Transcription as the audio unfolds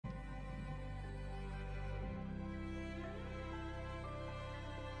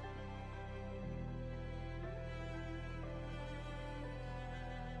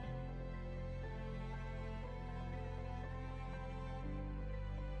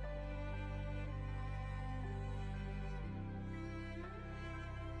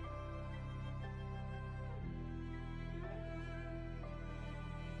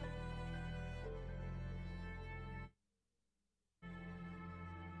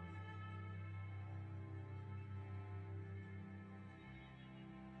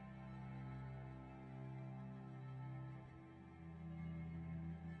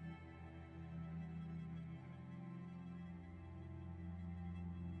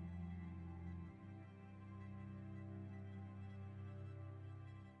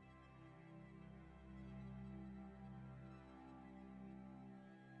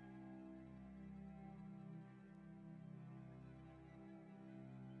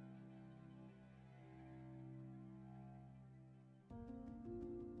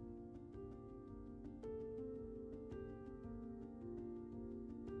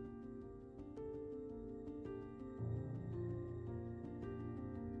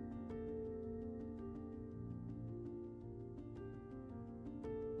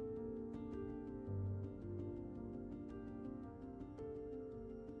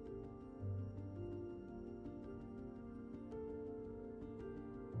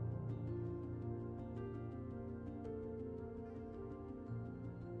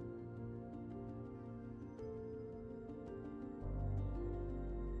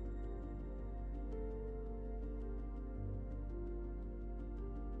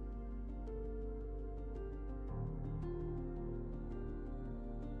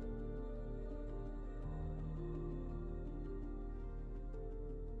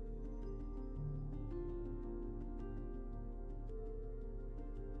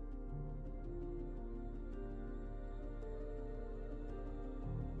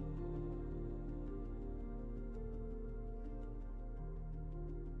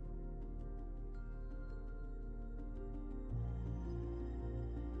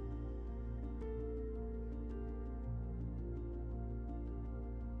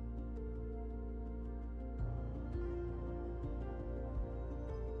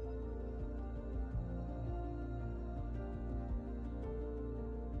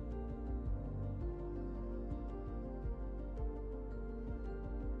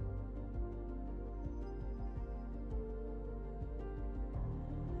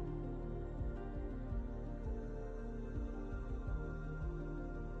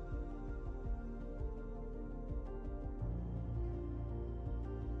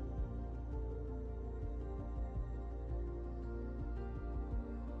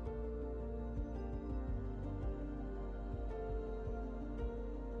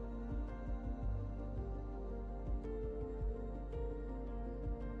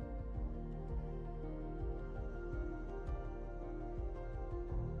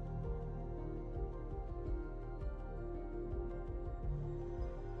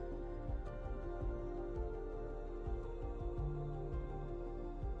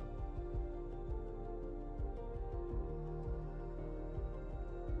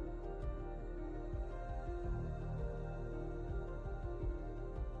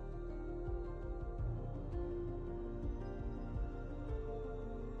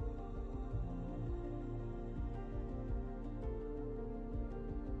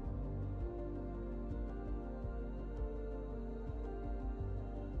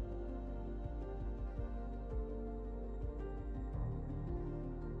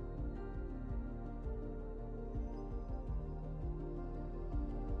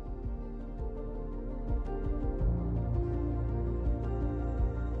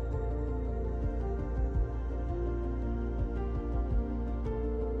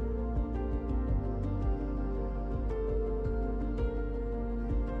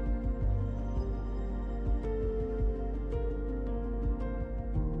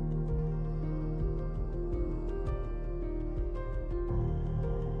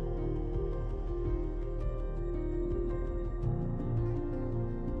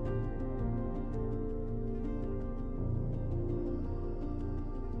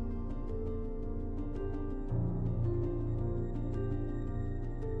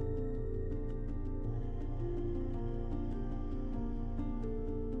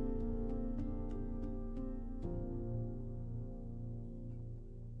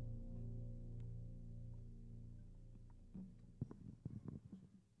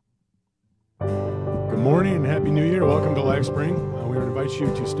morning and Happy New Year. Welcome to LifeSpring. We invite you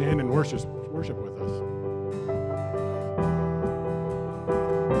to stand and worship with us.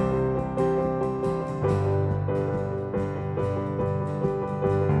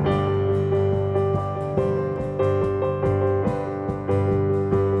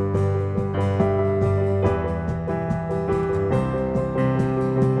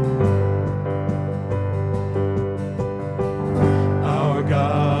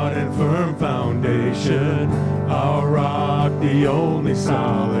 Our rock, the only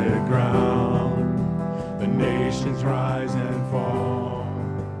solid ground. The nations rise and fall.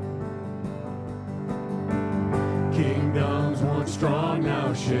 Kingdoms once strong,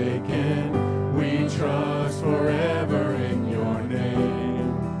 now shaken. We trust forever in your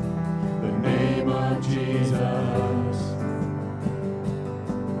name, the name of Jesus.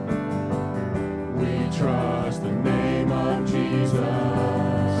 We trust the name of Jesus.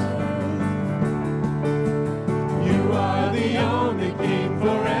 You are the only King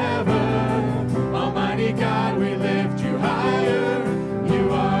forever. Almighty God, we lift you higher.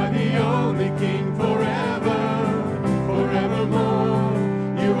 You are the only King forever, forevermore.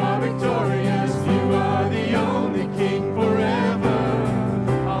 You are victorious. You are the only King forever.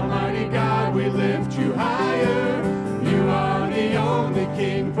 Almighty God, we lift you higher. You are the only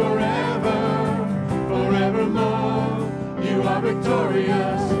King forever, forevermore. You are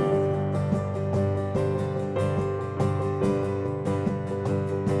victorious.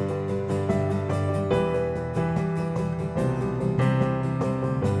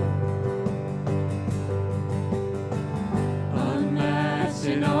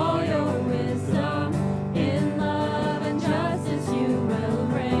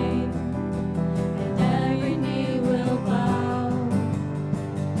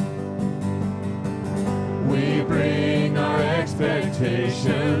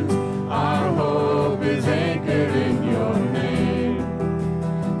 Our hope is anchored in your name,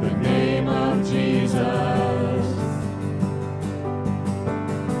 the name of Jesus.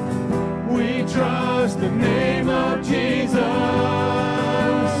 We trust the name of Jesus.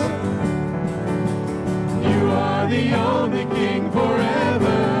 You are the only King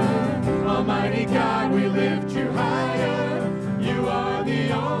forever. Almighty God, we lift you higher. You are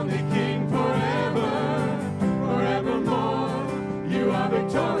the only King forever, forevermore. You are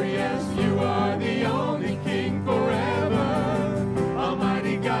victorious, you are the only King forever.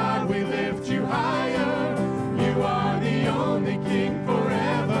 Almighty God, we lift you higher. You are the only King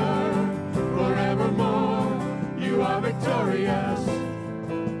forever, forevermore. You are victorious.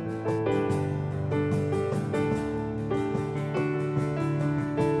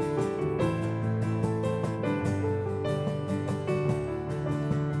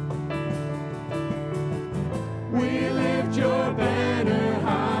 We lift your banner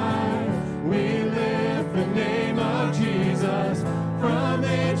high. We lift the name of Jesus. From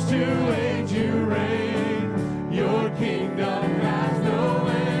age to age you reign. Your kingdom has no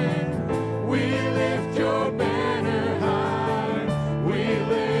end. We lift your banner high. We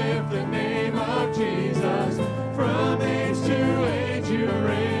lift the name of Jesus. From age to age you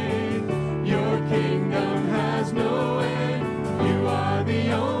reign. Your kingdom has no end. You are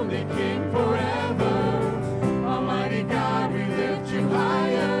the only King forever. Almighty God, we lift you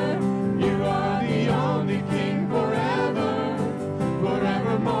higher. You are the only King forever,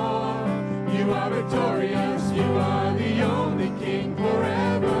 forevermore. You are victorious. You are the only King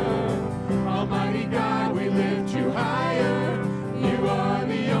forever. Almighty God, we lift you higher. You are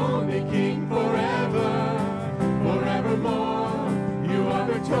the only King forever, forevermore. You are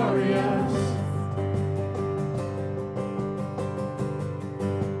victorious.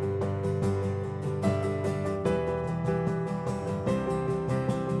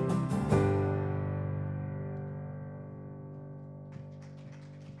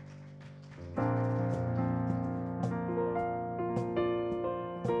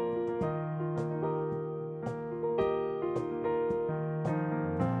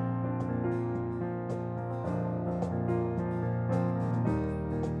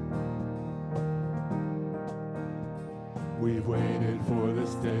 We've waited for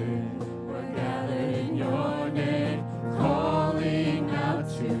this day. We're gathered in your name, calling out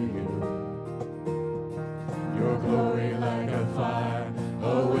to you. Your glory like a fire,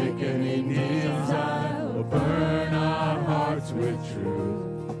 awakening desire, will burn our hearts with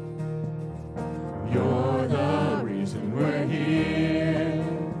truth. You're the reason we're here.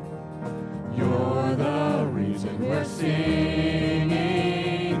 You're the reason we're singing.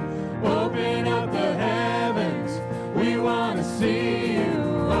 Open up the heavens. We want to see you.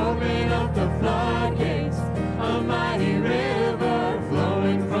 Open up the floodgates. A mighty river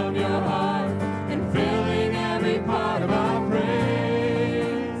flowing from your heart and fill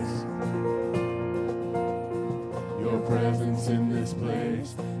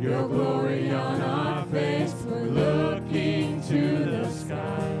your glory on our face. We're looking to the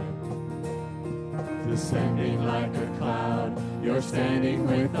sky. Descending like a cloud, you're standing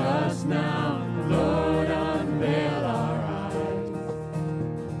with us now. Lord, unveil our eyes.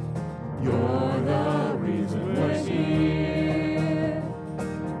 You're the reason we're here.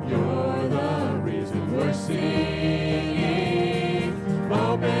 You're the reason we're singing.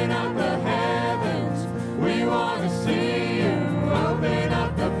 Open up the heavens, we want to see you. Open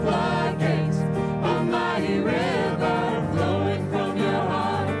up the floodgates, a mighty river flowing from your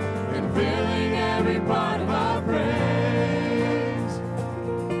heart and filling every part of our praise.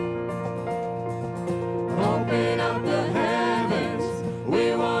 Open up the heavens,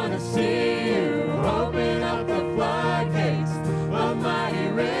 we want to see you. Open up the floodgates, a mighty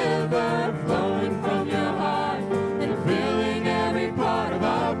river flowing from your heart and filling every part of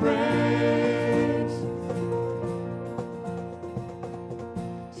our praise.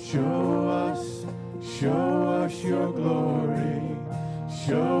 Show us your glory.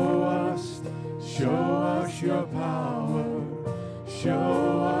 Show us your power.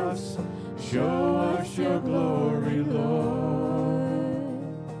 Show us your glory, Lord.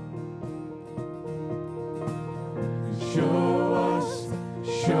 Show us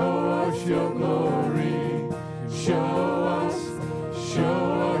your glory. Show us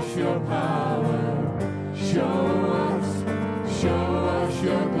your power. Show us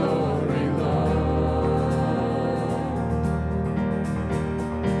your glory, Lord.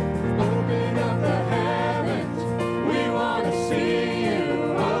 Open up the heavens, we want to see you.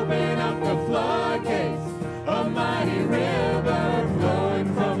 Open up the floodgates, a mighty river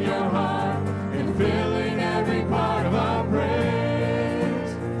flowing from your heart and filling every part of our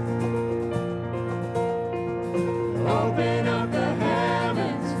praise. Open up the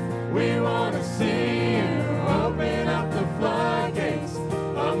heavens, we want to see you. Open up the floodgates,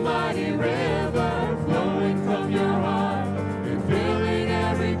 a mighty river flowing from your heart and filling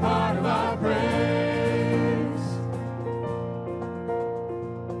every part of our praise.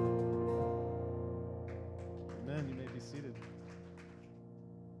 Amen. You may be seated.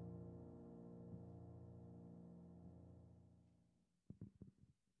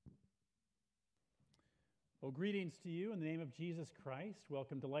 Well, greetings to you in the name of Jesus Christ.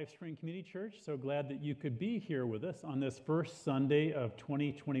 Welcome to LifeSpring Community Church. So glad that you could be here with us on this first Sunday of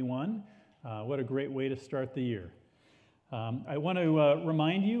 2021. What a great way to start the year. I want to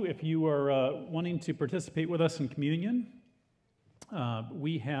remind you, if you are wanting to participate with us in communion,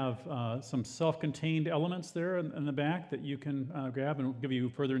 we have some self-contained elements there in the back that you can grab, and we'll give you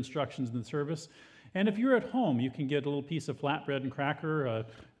further instructions in the service. And if you're at home, you can get a little piece of flatbread and cracker, a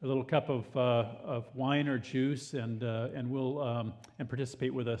little cup of wine or juice, and we'll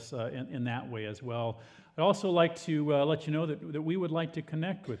participate with us in that way as well. I'd also like to let you know that we would like to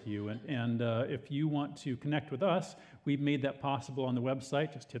connect with you, and if you want to connect with us, we've made that possible on the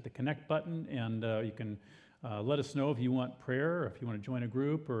website. Just hit the connect button, and you can let us know if you want prayer, or if you want to join a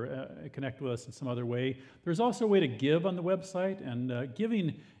group, or connect with us in some other way. There's also a way to give on the website, and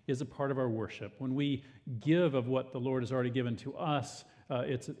giving is a part of our worship. When we give of what the Lord has already given to us,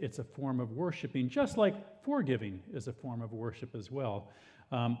 it's a form of worshiping, just like forgiving is a form of worship as well.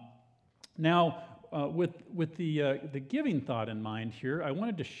 Now, with the giving thought in mind here, I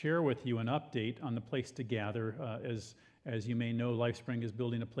wanted to share with you an update on the place to gather. As you may know, LifeSpring is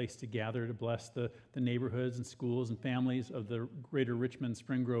building a place to gather to bless the neighborhoods and schools and families of the greater Richmond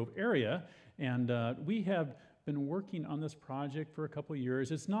Spring Grove area. And we have been working on this project for a couple of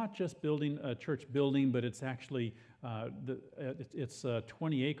years. It's not just building a church building, but it's actually it's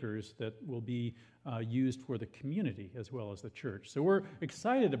 20 acres that will be used for the community as well as the church. So we're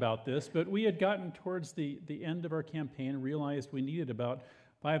excited about this, but we had gotten towards the end of our campaign and realized we needed about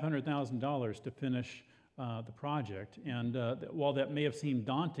 $500,000 to finish the project. And while that may have seemed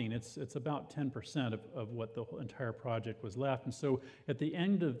daunting, it's about 10% of what the entire project was left. And so at the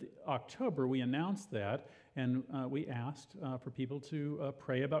end of October, we announced that, and we asked for people to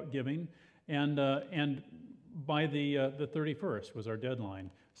pray about giving, and by the 31st was our deadline.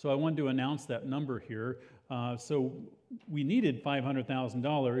 So I wanted to announce that number here. So we needed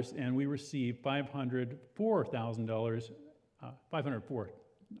 $500,000, and we received $504,000,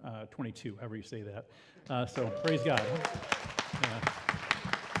 504.22, however you say that. So praise God.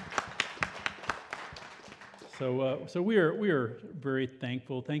 So we are very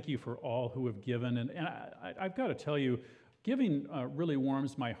thankful. Thank you for all who have given, and I've got to tell you, giving really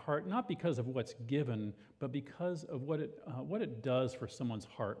warms my heart, not because of what's given, but because of what it does for someone's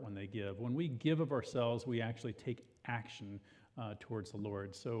heart when they give. When we give of ourselves, we actually take action towards the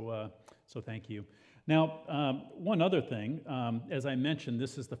Lord. So thank you. Now, one other thing, as I mentioned,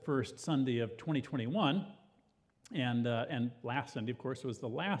 this is the first Sunday of 2021, and last Sunday, of course, was the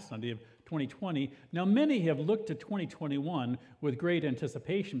last Sunday of 2020. Now, many have looked to 2021 with great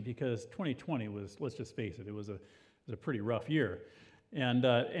anticipation because 2020 was, let's just face it, it was a pretty rough year. And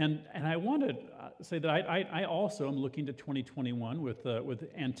I want to say that I also am looking to 2021 with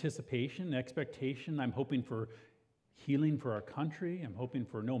anticipation, expectation. I'm hoping for healing for our country. I'm hoping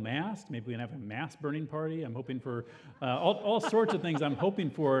for no masks. Maybe we can have a mask burning party. I'm hoping for all sorts of things I'm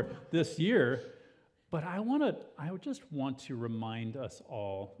hoping for this year. But I just want to remind us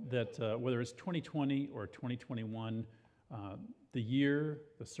all that whether it's 2020 or 2021, the year,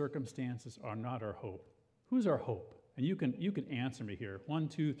 the circumstances are not our hope. Who's our hope? And you can answer me here. 1,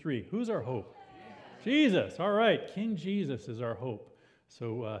 2, 3. Who's our hope? Jesus. All right. King Jesus is our hope.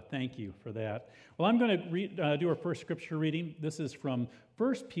 So thank you for that. Well, I'm going to do our first scripture reading. This is from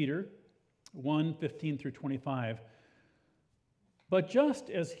 1 Peter 1, 15 through 25. But just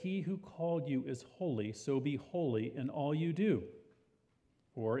as he who called you is holy, so be holy in all you do.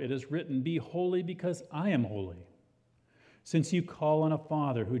 For it is written, be holy because I am holy. Since you call on a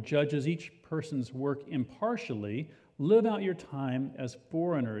Father who judges each person's work impartially, live out your time as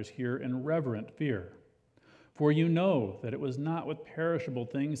foreigners here in reverent fear. For you know that it was not with perishable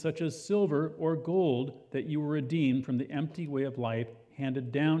things such as silver or gold that you were redeemed from the empty way of life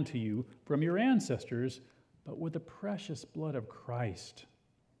handed down to you from your ancestors, but with the precious blood of Christ.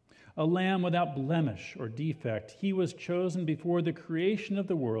 A lamb without blemish or defect, he was chosen before the creation of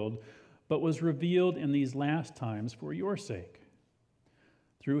the world, but was revealed in these last times for your sake.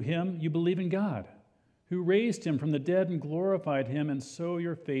 Through him you believe in God, who raised him from the dead and glorified him, and so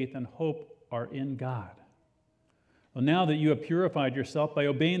your faith and hope are in God. Well, now that you have purified yourself by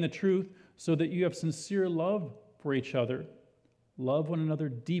obeying the truth, so that you have sincere love for each other, love one another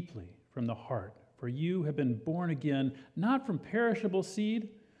deeply from the heart. For you have been born again, not from perishable seed,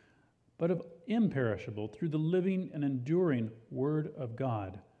 but of imperishable, through the living and enduring Word of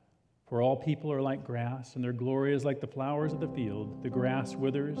God. For all people are like grass, and their glory is like the flowers of the field. The grass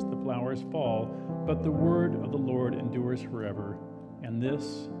withers, the flowers fall, but the word of the Lord endures forever. And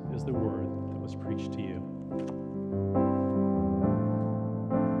this is the word that was preached to you.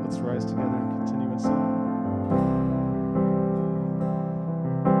 Let's rise together and continue in song.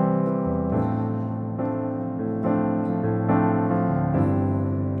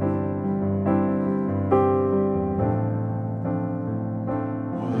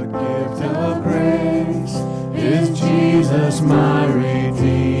 Jesus, my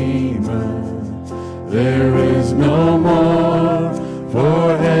Redeemer, there is no more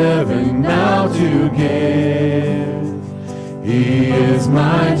for heaven now to give. He is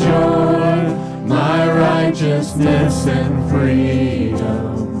my joy, my righteousness and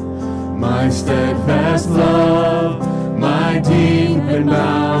freedom, my steadfast love, my deep and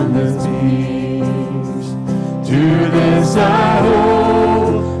boundless peace. To this I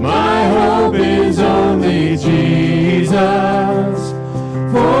hold, my hope is only Jesus,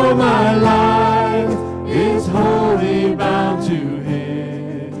 for my life is wholly bound to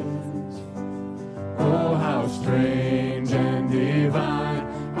his. Oh, how strange and divine,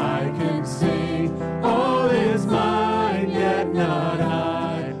 I can sing, all is mine, yet not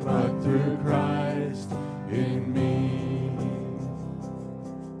I, but through Christ in me.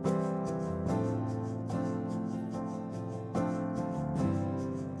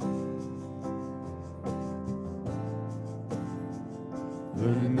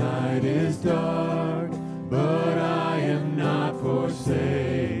 The night is dark, but I am not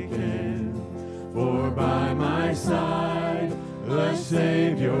forsaken, for by my side the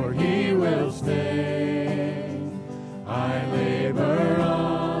Savior, he will stay. I labor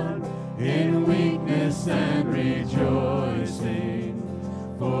on in weakness and rejoicing,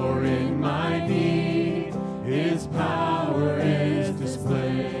 for in my need his power is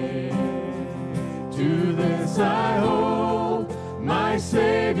displayed. To this I hold, my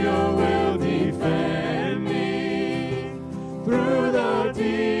Savior will defend me. Through the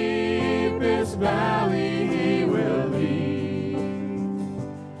deepest valley he will lead.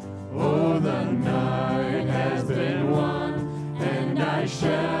 Oh, the night has been won, and I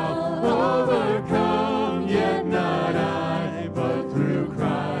shall overcome, yet not I, but through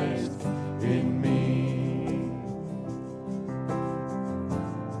Christ in me.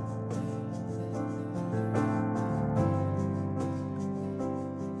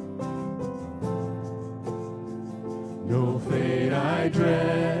 No fate I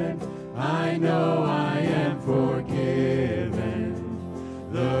dread, I know I am forgiven.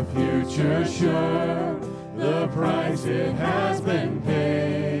 The future sure, the price it has been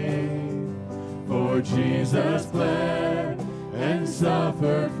paid. For For Jesus bled and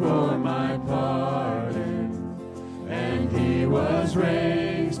suffered for my pardon, and he was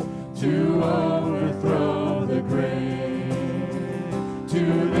raised to overthrow the grave.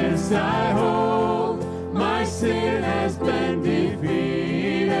 To this I hold, my sin has been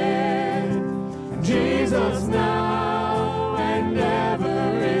defeated. Jesus now and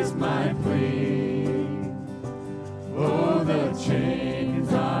ever is my plea. Oh, the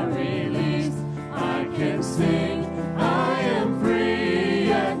chains are released, I can sing, I am free,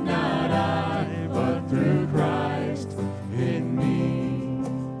 yet not I, but through Christ in me.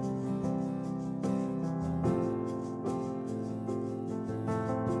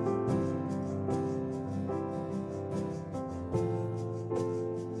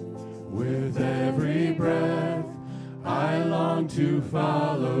 With every breath, I long to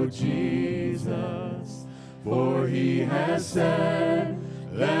follow Jesus, for he has said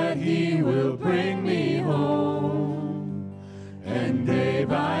that he will bring me home. And day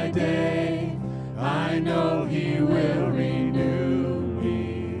by day, I know he will renew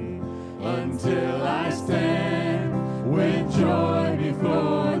me until I stand with joy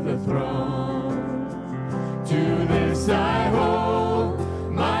before the throne. To this I hold,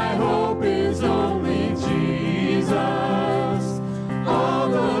 my hope is only Jesus. All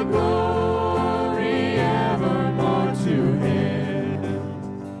the glory evermore to him.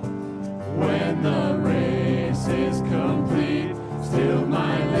 When the race is complete, still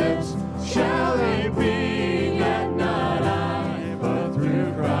my lips shall repeat, yet not I, but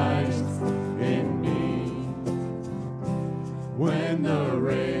through Christ in me. When the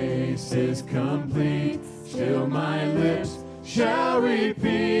race is complete, still my lips shall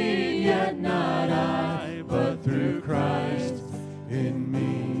repeat, yet not I, but through Christ in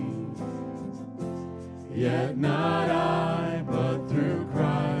me. Yet not I, but through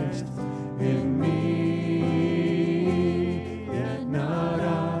Christ in me. Yet not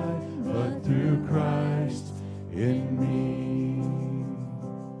I, but through Christ in me.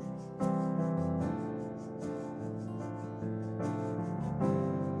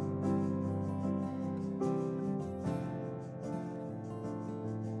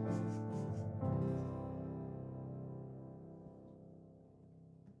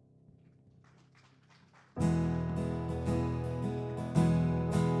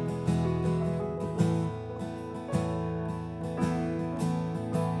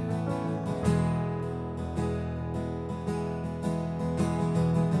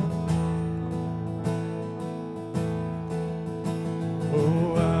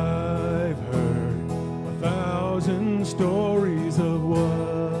 Oh, I've heard 1,000 stories of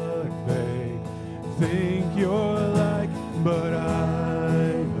what they think you're like, but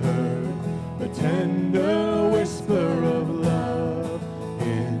I've heard the tender whisper of love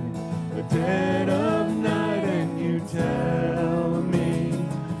in the dead of night, and you tell me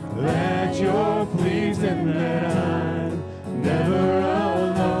that you're pleased and that I'm never alone.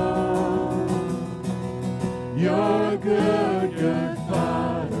 You're a good, good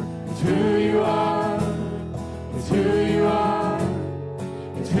Father. It's who you are. It's who you are.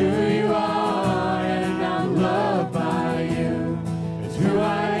 It's who you are, and I'm loved by you. It's who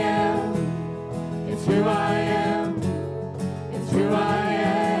I am. It's who I am. It's who I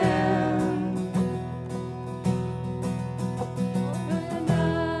am. And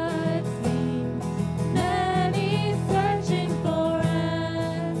I've seen many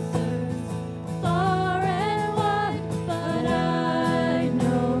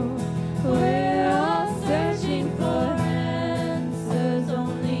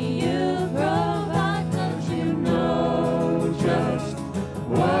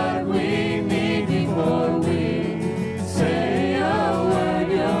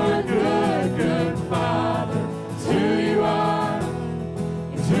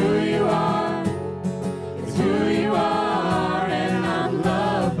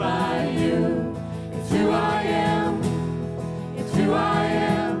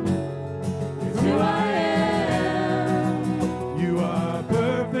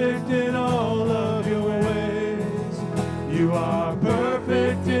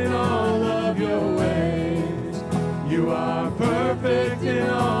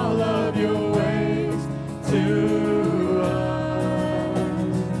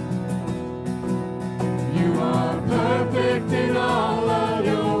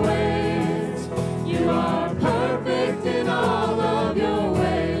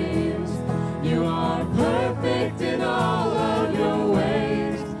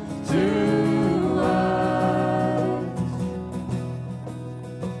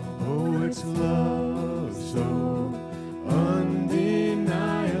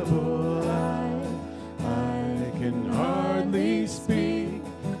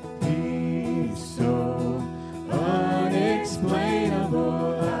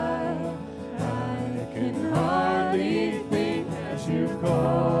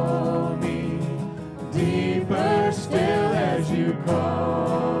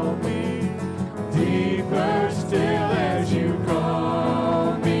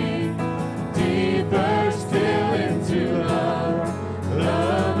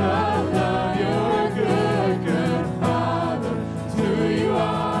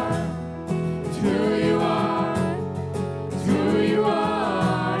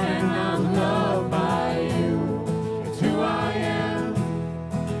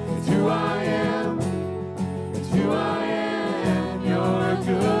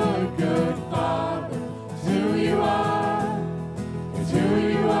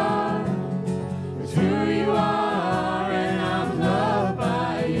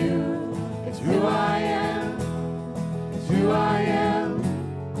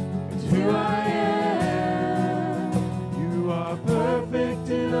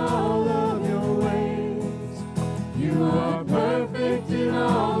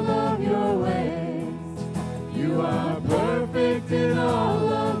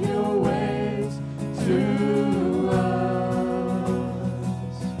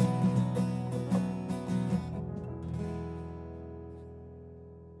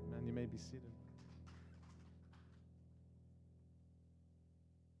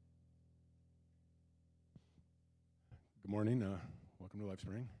Good morning. Welcome to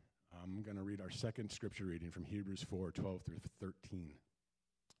LifeSpring. I'm going to read our second scripture reading from Hebrews 4:12 through 13.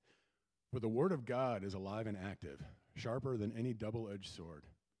 For the word of God is alive and active, sharper than any double-edged sword.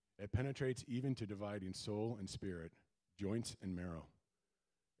 It penetrates even to dividing soul and spirit, joints and marrow.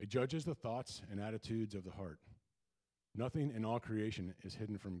 It judges the thoughts and attitudes of the heart. Nothing in all creation is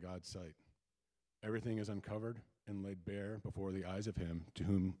hidden from God's sight. Everything is uncovered and laid bare before the eyes of him to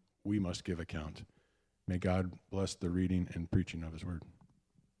whom we must give account. May God bless the reading and preaching of his word.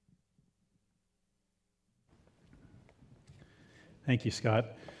 Thank you, Scott.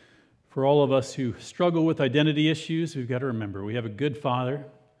 For all of us who struggle with identity issues, we've got to remember we have a good Father,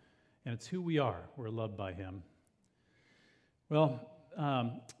 and it's who we are. We're loved by him. Well,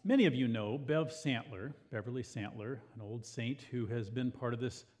 many of you know Beverly Santler, an old saint who has been part of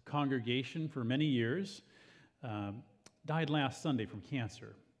this congregation for many years, died last Sunday from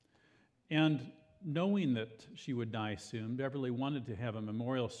cancer. And knowing that she would die soon, Beverly wanted to have a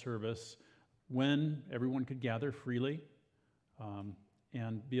memorial service when everyone could gather freely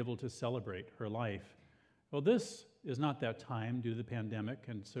and be able to celebrate her life. Well, this is not that time due to the pandemic,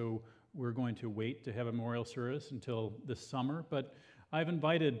 and so we're going to wait to have a memorial service until this summer. But I've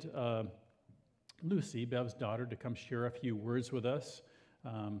invited Lucy, Bev's daughter, to come share a few words with us.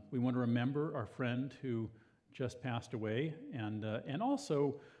 We want to remember our friend who just passed away, and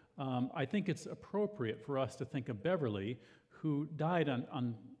also I think it's appropriate for us to think of Beverly, who died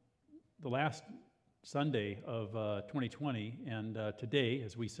on the last Sunday of 2020, and today,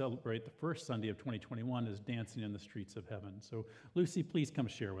 as we celebrate the first Sunday of 2021, is dancing in the streets of heaven. So, Lucy, please come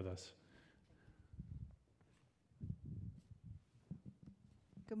share with us.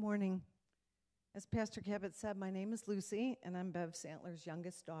 Good morning. As Pastor Cabot said, my name is Lucy, and I'm Bev Santler's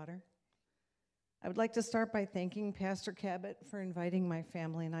youngest daughter. I would like to start by thanking Pastor Cabot for inviting my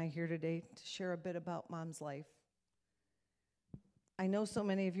family and I here today to share a bit about Mom's life. I know so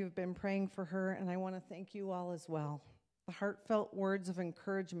many of you have been praying for her, and I want to thank you all as well. The heartfelt words of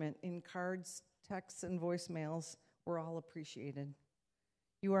encouragement in cards, texts, and voicemails were all appreciated.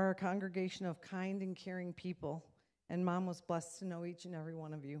 You are a congregation of kind and caring people, and Mom was blessed to know each and every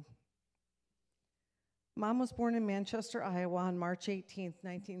one of you. Mom was born in Manchester, Iowa on March 18,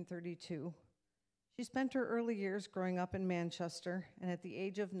 1932. She spent her early years growing up in Manchester, and at the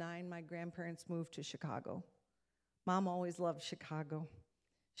age of 9, my grandparents moved to Chicago. Mom always loved Chicago.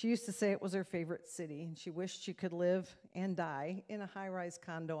 She used to say it was her favorite city, and she wished she could live and die in a high-rise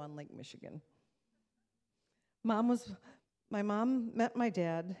condo on Lake Michigan. My mom met my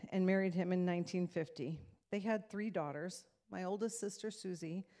dad and married him in 1950. They had 3 daughters. My oldest sister,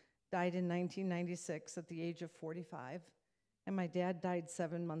 Susie, died in 1996 at the age of 45, and my dad died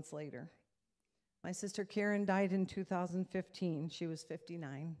 7 months later. My sister Karen died in 2015. She was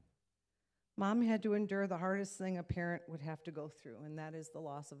 59. Mom had to endure the hardest thing a parent would have to go through, and that is the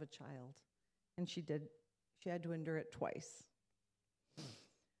loss of a child. And she did. She had to endure it twice.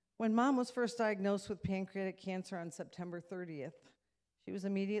 When Mom was first diagnosed with pancreatic cancer on September 30th, she was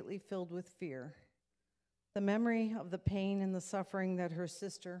immediately filled with fear. The memory of the pain and the suffering that her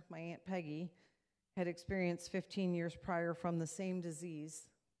sister, my Aunt Peggy, had experienced 15 years prior from the same disease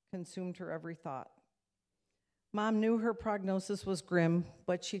consumed her every thought. Mom knew her prognosis was grim,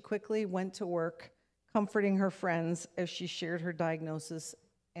 but she quickly went to work comforting her friends as she shared her diagnosis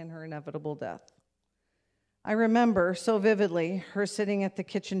and her inevitable death. I remember so vividly her sitting at the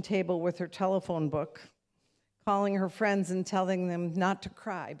kitchen table with her telephone book, calling her friends and telling them not to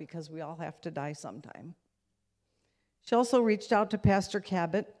cry because we all have to die sometime. She also reached out to Pastor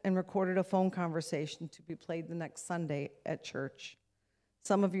Cabot and recorded a phone conversation to be played the next Sunday at church.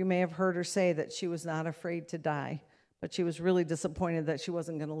 Some of you may have heard her say that she was not afraid to die, but she was really disappointed that she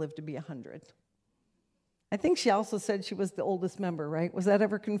wasn't going to live to be 100. I think she also said she was the oldest member, right? Was that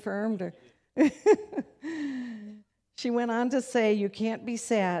ever confirmed? She went on to say, "You can't be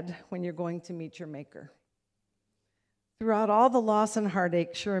sad when you're going to meet your Maker." Throughout all the loss and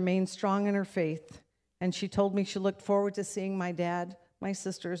heartache, she remained strong in her faith, and she told me she looked forward to seeing my dad, my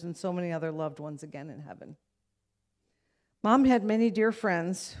sisters, and so many other loved ones again in heaven. Mom had many dear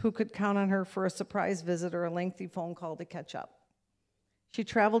friends who could count on her for a surprise visit or a lengthy phone call to catch up. She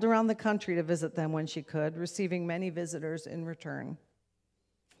traveled around the country to visit them when she could, receiving many visitors in return.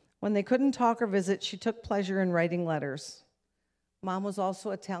 When they couldn't talk or visit, she took pleasure in writing letters. Mom was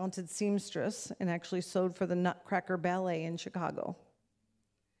also a talented seamstress and actually sewed for the Nutcracker Ballet in Chicago.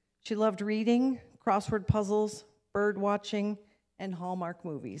 She loved reading, crossword puzzles, bird watching, and Hallmark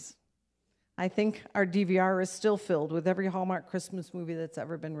movies. I think our DVR is still filled with every Hallmark Christmas movie that's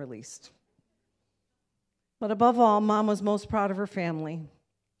ever been released. But above all, Mom was most proud of her family.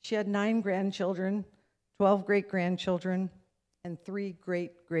 She had 9 grandchildren, 12 great-grandchildren, and 3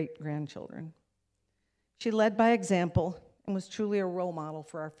 great-great-grandchildren. She led by example and was truly a role model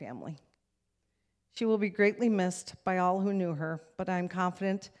for our family. She will be greatly missed by all who knew her, but I am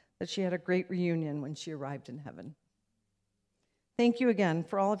confident that she had a great reunion when she arrived in heaven. Thank you again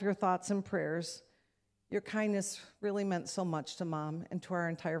for all of your thoughts and prayers. Your kindness really meant so much to Mom and to our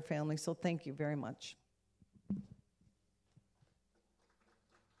entire family, so thank you very much.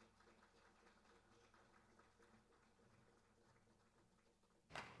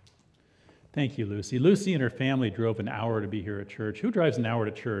 Thank you, Lucy. Lucy and her family drove an hour to be here at church. Who drives an hour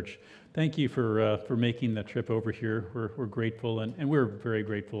to church? Thank you for making the trip over here. We're grateful, and we're very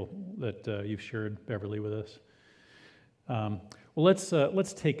grateful that you've shared Beverly with us. Well,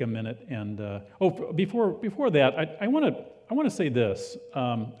 let's take a minute and before that, I want to say this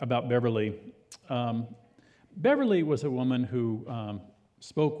about Beverly. Beverly was a woman who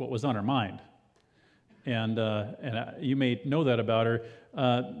spoke what was on her mind, and you may know that about her.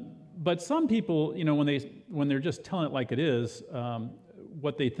 But some people, when they're just telling it like it is,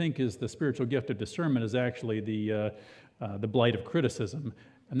 what they think is the spiritual gift of discernment is actually the blight of criticism,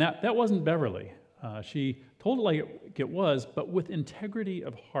 and that wasn't Beverly. She told it like it was, but with integrity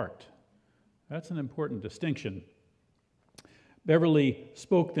of heart. That's an important distinction. Beverly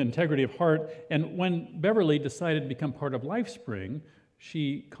spoke the integrity of heart, and when Beverly decided to become part of LifeSpring,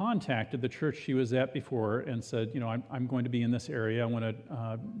 she contacted the church she was at before and said, I'm going to be in this area. I want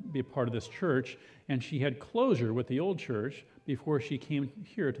to be a part of this church. And she had closure with the old church before she came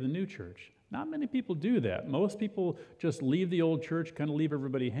here to the new church. Not many people do that. Most people just leave the old church, kind of leave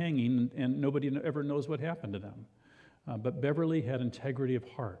everybody hanging, and nobody ever knows what happened to them. But Beverly had integrity of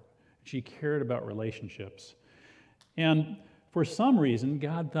heart. She cared about relationships. And for some reason,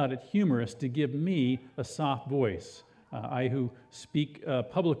 God thought it humorous to give me a soft voice. I, who speak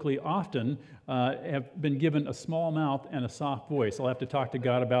publicly often, have been given a small mouth and a soft voice. I'll have to talk to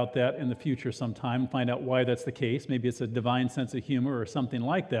God about that in the future sometime and find out why that's the case. Maybe it's a divine sense of humor or something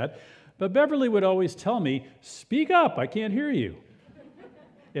like that. But Beverly would always tell me, speak up, I can't hear you.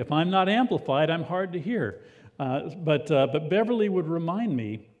 If I'm not amplified, I'm hard to hear. But Beverly would remind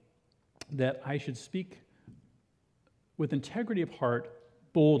me that I should speak with integrity of heart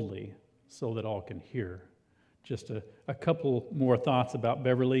boldly so that all can hear. Just a couple more thoughts about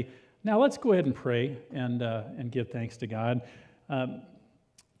Beverly. Now let's go ahead and pray and give thanks to God.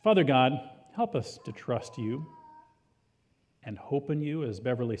 Father God, help us to trust you and hope in you as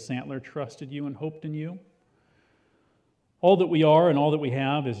Beverly Santler trusted you and hoped in you. All that we are and all that we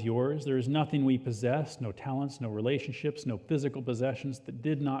have is yours. There is nothing we possess, no talents, no relationships, no physical possessions that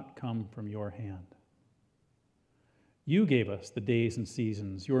did not come from your hand. You gave us the days and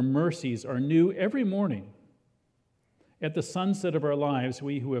seasons. Your mercies are new every morning. At the sunset of our lives,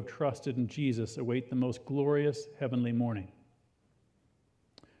 we who have trusted in Jesus await the most glorious heavenly morning.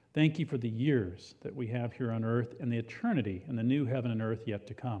 Thank you for the years that we have here on earth and the eternity in the new heaven and earth yet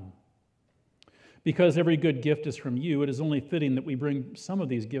to come. Because every good gift is from you, it is only fitting that we bring some of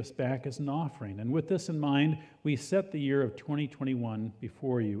these gifts back as an offering. And with this in mind, we set the year of 2021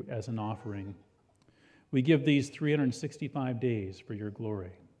 before you as an offering. We give these 365 days for your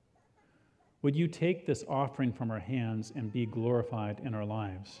glory. Would you take this offering from our hands and be glorified in our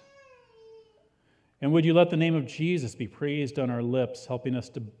lives? And would you let the name of Jesus be praised on our lips, helping us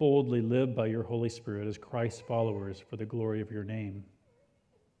to boldly live by your Holy Spirit as Christ's followers for the glory of your name?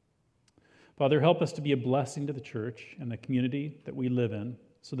 Father, help us to be a blessing to the church and the community that we live in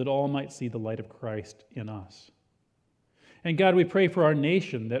so that all might see the light of Christ in us. And God, we pray for our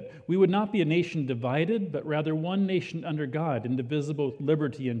nation, that we would not be a nation divided, but rather one nation under God, indivisible with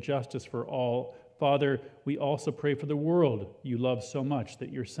liberty and justice for all. Father, we also pray for the world you love so much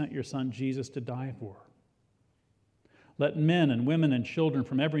that you sent your Son Jesus to die for. Let men and women and children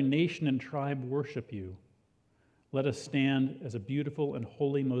from every nation and tribe worship you. Let us stand as a beautiful and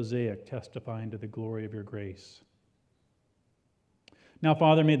holy mosaic testifying to the glory of your grace. Now,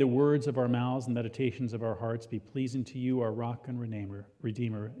 Father, may the words of our mouths and meditations of our hearts be pleasing to you, our rock and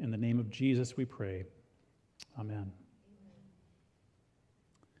redeemer. In the name of Jesus we pray. Amen.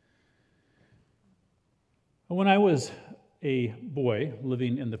 When I was a boy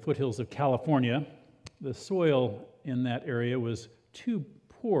living in the foothills of California, the soil in that area was too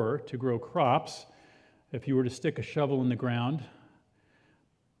poor to grow crops. If you were to stick a shovel in the ground,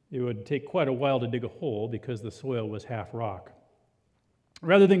 it would take quite a while to dig a hole because the soil was half rock.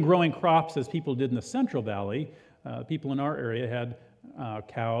 Rather than growing crops as people did in the Central Valley, people in our area had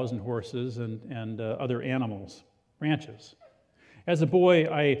cows and horses and other animals, ranches. As a boy,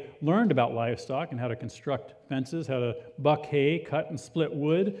 I learned about livestock and how to construct fences, how to buck hay, cut and split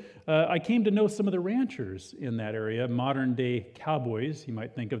wood. I came to know some of the ranchers in that area, modern-day cowboys, you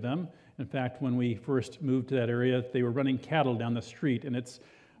might think of them. In fact, when we first moved to that area, they were running cattle down the street, and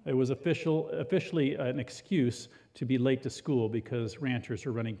it was officially an excuse to be late to school because ranchers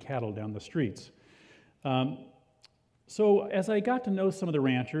are running cattle down the streets. So as I got to know some of the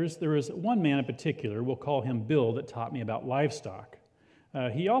ranchers, there was one man in particular, we'll call him Bill, that taught me about livestock.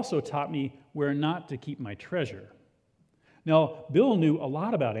 He also taught me where not to keep my treasure. Now, Bill knew a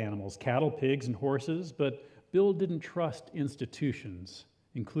lot about animals, cattle, pigs, and horses, but Bill didn't trust institutions,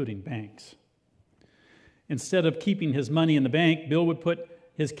 including banks. Instead of keeping his money in the bank, Bill would put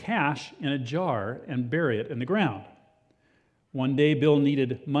his cash in a jar and bury it in the ground. One day, Bill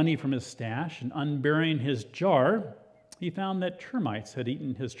needed money from his stash, and unburying his jar, he found that termites had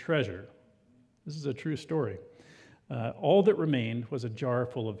eaten his treasure. This is a true story. All that remained was a jar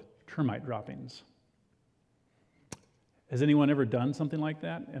full of termite droppings. Has anyone ever done something like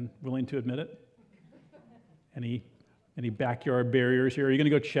that and willing to admit it? Any backyard barriers here? Are you going to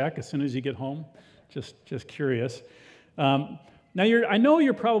go check as soon as you get home? Just curious. Now, I know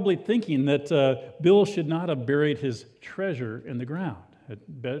you're probably thinking that Bill should not have buried his treasure in the ground.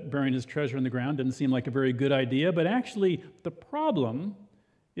 Burying his treasure in the ground didn't seem like a very good idea, but actually the problem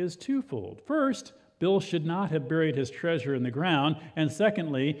is twofold. First, Bill should not have buried his treasure in the ground, and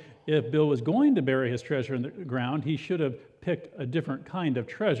secondly, if Bill was going to bury his treasure in the ground, he should have picked a different kind of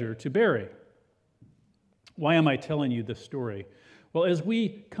treasure to bury. Why am I telling you this story? Well, as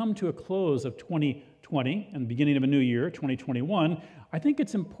we come to a close of 2020 and the beginning of a new year, 2021, I think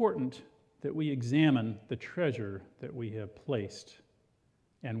it's important that we examine the treasure that we have placed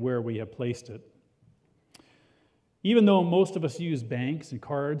and where we have placed it. Even though most of us use banks and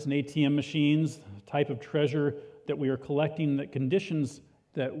cards and ATM machines, the type of treasure that we are collecting, the conditions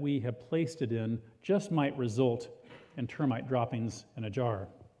that we have placed it in just might result in termite droppings in a jar.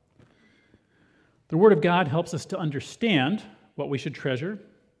 The Word of God helps us to understand what we should treasure.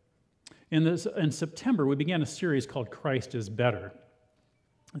 In September, we began a series called Christ is Better.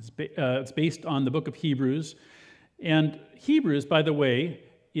 It's based on the book of Hebrews. And Hebrews, by the way,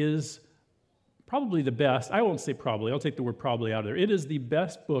 is probably the best. I won't say probably. I'll take the word probably out of there. It is the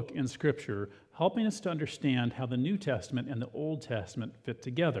best book in Scripture, helping us to understand how the New Testament and the Old Testament fit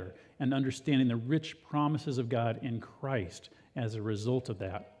together and understanding the rich promises of God in Christ as a result of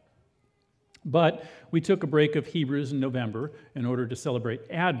that. But we took a break of Hebrews in November in order to celebrate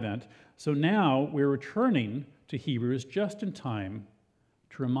Advent. So now we're returning to Hebrews just in time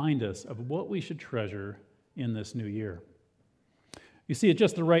to remind us of what we should treasure in this new year. You see, at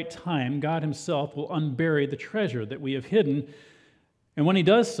just the right time, God himself will unbury the treasure that we have hidden. And when he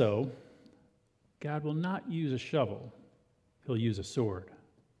does so, God will not use a shovel. He'll use a sword.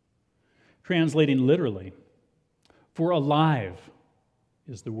 Translating literally, for alive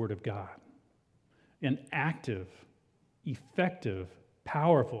is the word of God. And active, effective,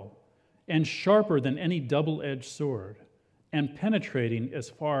 powerful, and sharper than any double-edged sword, and penetrating as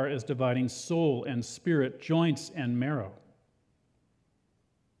far as dividing soul and spirit, joints and marrow.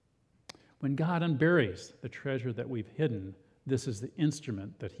 When God unburies the treasure that we've hidden, this is the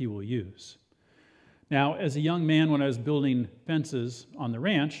instrument that he will use. Now, as a young man, when I was building fences on the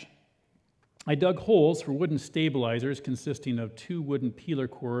ranch, I dug holes for wooden stabilizers consisting of 2 wooden peeler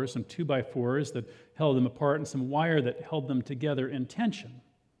cores, some 2x4s that held them apart, and some wire that held them together in tension.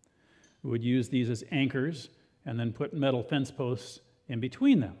 We would use these as anchors and then put metal fence posts in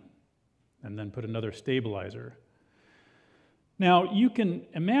between them, and then put another stabilizer. Now, you can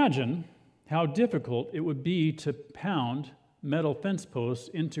imagine how difficult it would be to pound metal fence posts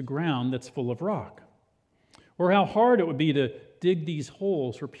into ground that's full of rock, or how hard it would be to dig these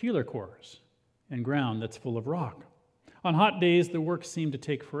holes for peeler cores in ground that's full of rock. On hot days, the work seemed to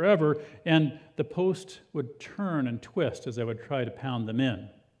take forever, and the post would turn and twist as I would try to pound them in.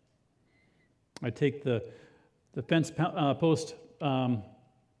 I'd take the fence post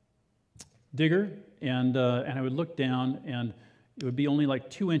digger, and I would look down, and it would be only like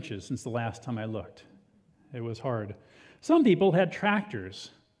 2 inches since the last time I looked. It was hard. Some people had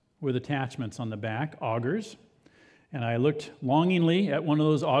tractors with attachments on the back, augers, and I looked longingly at one of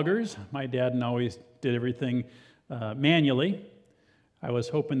those augers. My dad always did everything manually. I was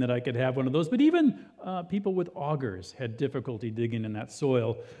hoping that I could have one of those, but even people with augers had difficulty digging in that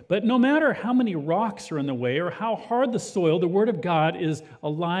soil. But no matter how many rocks are in the way or how hard the soil, the Word of God is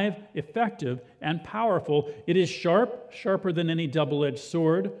alive, effective, and powerful. It is sharp, sharper than any double-edged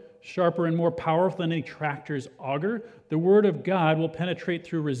sword, sharper and more powerful than any tractor's auger. The Word of God will penetrate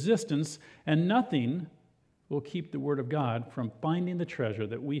through resistance, and nothing will keep the Word of God from finding the treasure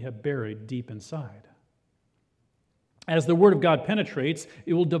that we have buried deep inside. As the Word of God penetrates,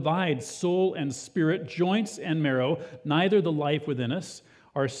 it will divide soul and spirit, joints and marrow, neither the life within us,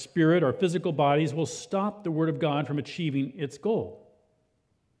 our spirit, our physical bodies, will stop the Word of God from achieving its goal.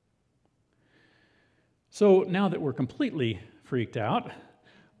 So now that we're completely freaked out,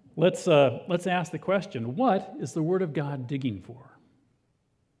 let's ask the question, what is the Word of God digging for?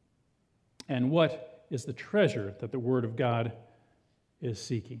 And what is the treasure that the Word of God is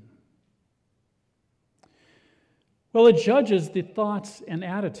seeking? Well, it judges the thoughts and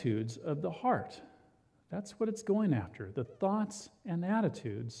attitudes of the heart. That's what it's going after, the thoughts and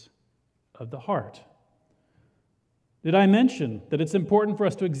attitudes of the heart. Did I mention that it's important for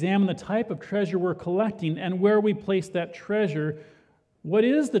us to examine the type of treasure we're collecting and where we place that treasure? What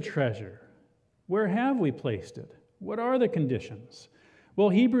is the treasure? Where have we placed it? What are the conditions? Well,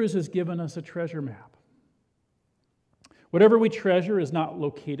 Hebrews has given us a treasure map. Whatever we treasure is not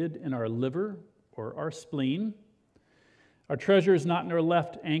located in our liver or our spleen. Our treasure is not in our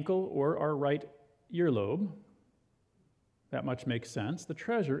left ankle or our right earlobe. That much makes sense. The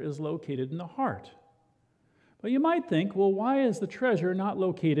treasure is located in the heart. But you might think, well, why is the treasure not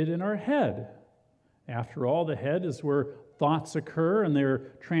located in our head? After all, the head is where thoughts occur and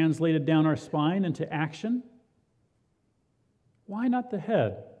they're translated down our spine into action. Why not the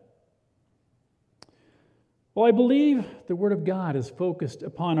head? Well, I believe the Word of God is focused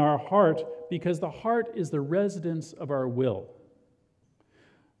upon our heart because the heart is the residence of our will.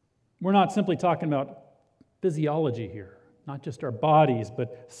 We're not simply talking about physiology here, not just our bodies,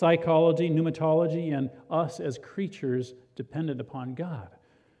 but psychology, pneumatology, and us as creatures dependent upon God.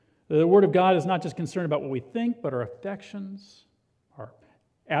 The Word of God is not just concerned about what we think, but our affections, our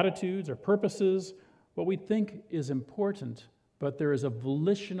attitudes, our purposes. What we think is important, but there is a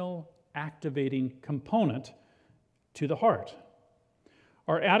volitional activating component to the heart.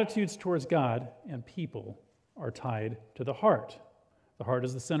 Our attitudes towards God and people are tied to the heart. The heart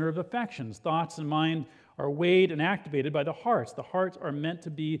is the center of affections. Thoughts and mind are weighed and activated by the hearts. The hearts are meant to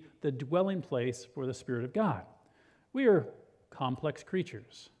be the dwelling place for the Spirit of God. We are complex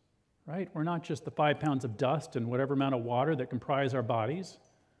creatures, right? We're not just the 5 pounds of dust and whatever amount of water that comprise our bodies.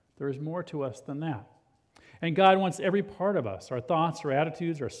 There is more to us than that. And God wants every part of us, our thoughts, our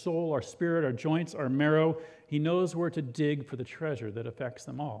attitudes, our soul, our spirit, our joints, our marrow. He knows where to dig for the treasure that affects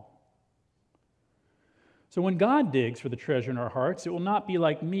them all. So when God digs for the treasure in our hearts, it will not be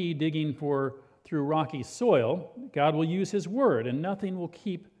like me digging through rocky soil. God will use His Word, and nothing will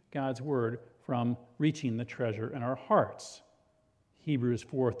keep God's Word from reaching the treasure in our hearts. Hebrews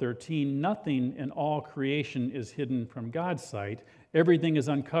 4:13, nothing in all creation is hidden from God's sight. Everything is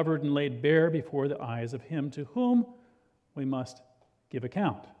uncovered and laid bare before the eyes of Him to whom we must give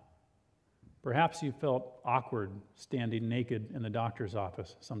account. Perhaps you felt awkward standing naked in the doctor's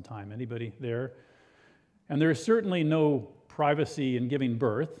office sometime. Anybody there? And there's certainly no privacy in giving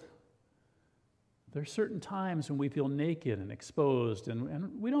birth. There's certain times when we feel naked and exposed,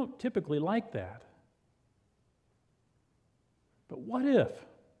 and we don't typically like that. But what if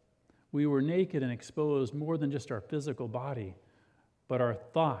we were naked and exposed more than just our physical body, but our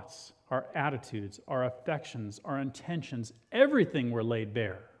thoughts, our attitudes, our affections, our intentions, everything were laid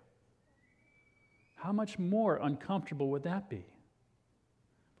bare? How much more uncomfortable would that be?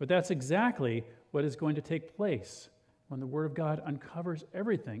 But that's exactly what is going to take place when the Word of God uncovers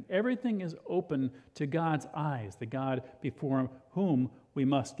everything. Everything is open to God's eyes, the God before whom we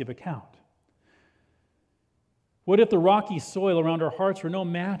must give account. What if the rocky soil around our hearts were no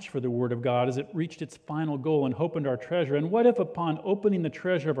match for the Word of God as it reached its final goal and opened our treasure? And what if upon opening the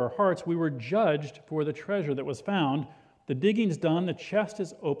treasure of our hearts, we were judged for the treasure that was found? The digging's done, the chest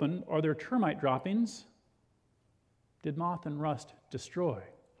is open. Are there termite droppings? Did moth and rust destroy?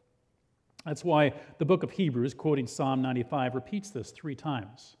 That's why the book of Hebrews, quoting Psalm 95, repeats this 3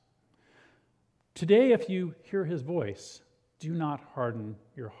 times. Today, if you hear His voice, do not harden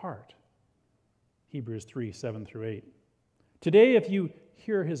your heart. Hebrews 3:7-8. Today, if you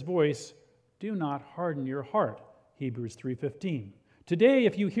hear His voice, do not harden your heart. Hebrews 3:15. Today,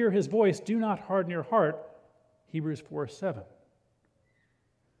 if you hear His voice, do not harden your heart. Hebrews 4:7.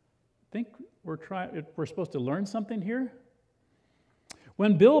 Think we're supposed to learn something here?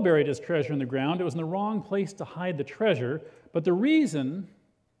 When Bill buried his treasure in the ground, it was in the wrong place to hide the treasure, but the reason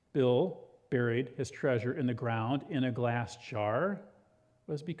Bill buried his treasure in the ground in a glass jar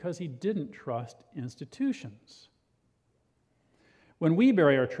was because he didn't trust institutions. When we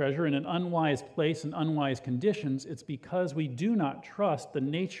bury our treasure in an unwise place and unwise conditions, it's because we do not trust the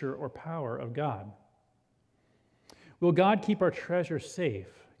nature or power of God. Will God keep our treasure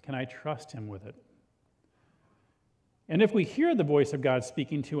safe? Can I trust Him with it? And if we hear the voice of God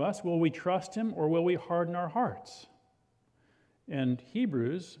speaking to us, will we trust him or will we harden our hearts? In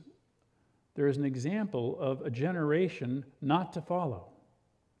Hebrews, there is an example of a generation not to follow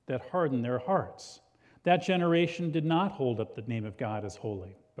that hardened their hearts. That generation did not hold up the name of God as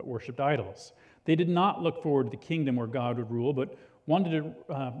holy, but worshipped idols. They did not look forward to the kingdom where God would rule, but wanted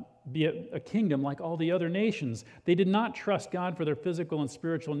to be a kingdom like all the other nations. They did not trust God for their physical and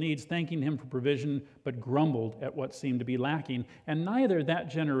spiritual needs, thanking him for provision, but grumbled at what seemed to be lacking. And neither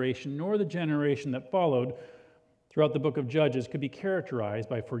that generation nor the generation that followed throughout the book of Judges could be characterized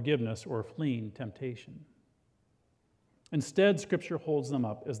by forgiveness or fleeing temptation. Instead, Scripture holds them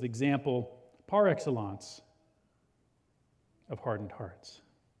up as the example par excellence of hardened hearts.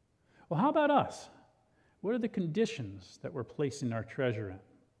 Well, how about us? What are the conditions that we're placing our treasure in?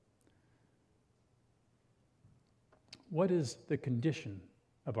 What is the condition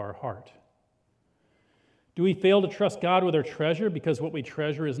of our heart? Do we fail to trust God with our treasure because what we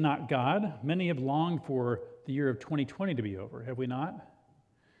treasure is not God? Many have longed for the year of 2020 to be over, have we not?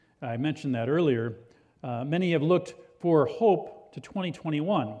 I mentioned that earlier. Many have looked for hope to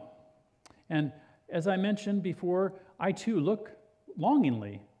 2021. And as I mentioned before, I too look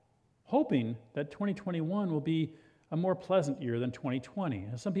longingly, hoping that 2021 will be a more pleasant year than 2020.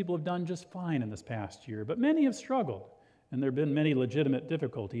 Some people have done just fine in this past year, but many have struggled, and there have been many legitimate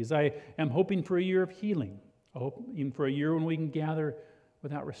difficulties. I am hoping for a year of healing, hoping for a year when we can gather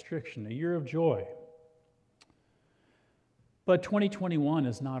without restriction, a year of joy. But 2021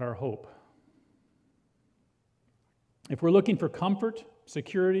 is not our hope. If we're looking for comfort,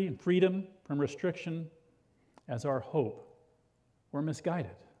 security, and freedom from restriction as our hope, we're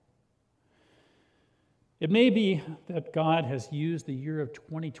misguided. It may be that God has used the year of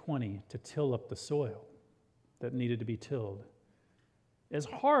 2020 to till up the soil that needed to be tilled. As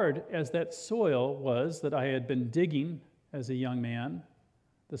hard as that soil was that I had been digging as a young man,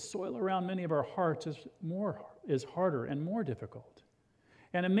 the soil around many of our hearts is harder and more difficult.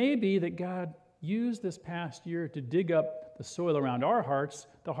 And it may be that God used this past year to dig up the soil around our hearts,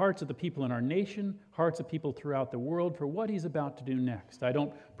 the hearts of the people in our nation, hearts of people throughout the world, for what he's about to do next. I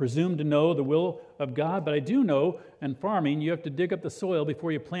don't presume to know the will of God, but I do know in farming you have to dig up the soil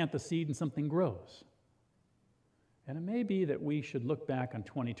before you plant the seed and something grows. And it may be that we should look back on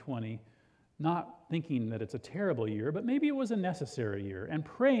 2020 not thinking that it's a terrible year, but maybe it was a necessary year, and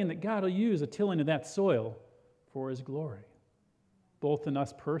praying that God will use a tilling of that soil for his glory, both in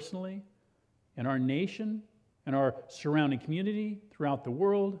us personally, in our nation, in our surrounding community, throughout the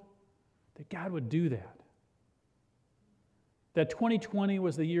world, that God would do that. That 2020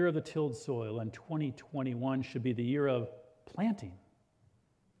 was the year of the tilled soil, and 2021 should be the year of planting,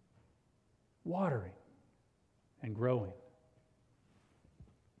 watering, and growing.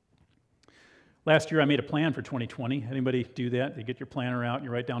 Last year, I made a plan for 2020. Anybody do that? You get your planner out and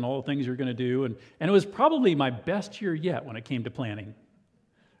you write down all the things you're going to do. And it was probably my best year yet when it came to planning.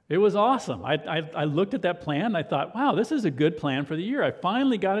 It was awesome. I looked at that plan and I thought, wow, this is a good plan for the year. I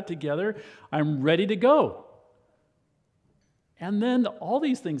finally got it together. I'm ready to go. And then all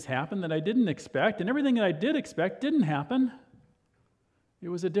these things happened that I didn't expect, and everything that I did expect didn't happen. It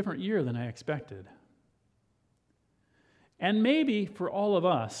was a different year than I expected. And maybe for all of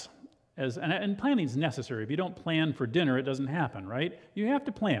us, and planning is necessary. If you don't plan for dinner, it doesn't happen, right? You have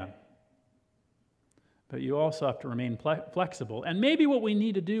to plan. But you also have to remain flexible. And maybe what we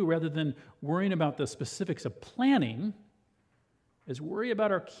need to do, rather than worrying about the specifics of planning, is worry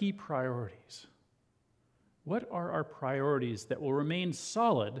about our key priorities. What are our priorities that will remain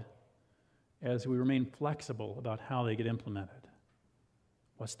solid as we remain flexible about how they get implemented?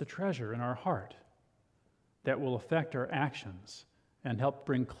 What's the treasure in our heart that will affect our actions and help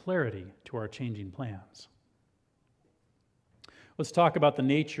bring clarity to our changing plans? Let's talk about the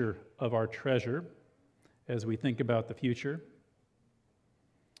nature of our treasure as we think about the future.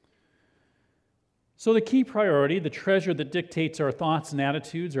 So the key priority, the treasure that dictates our thoughts and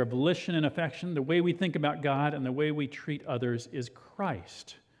attitudes, our volition and affection, the way we think about God and the way we treat others, is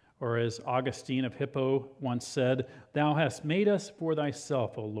Christ. Or as Augustine of Hippo once said, "Thou hast made us for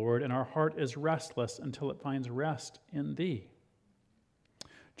thyself, O Lord, and our heart is restless until it finds rest in thee."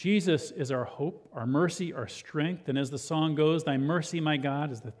 Jesus is our hope, our mercy, our strength, and as the song goes, "Thy mercy, my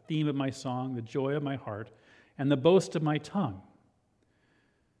God, is the theme of my song, the joy of my heart, and the boast of my tongue."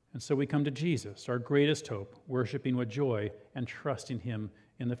 And so we come to Jesus, our greatest hope, worshiping with joy and trusting him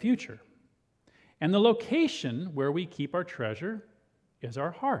in the future. And the location where we keep our treasure is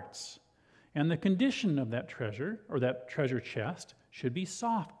our hearts. And the condition of that treasure, or that treasure chest, should be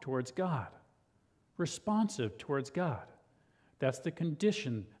soft towards God, responsive towards God. That's the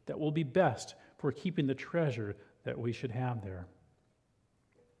condition that will be best for keeping the treasure that we should have there.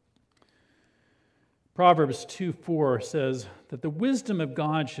 Proverbs 2:4 says that the wisdom of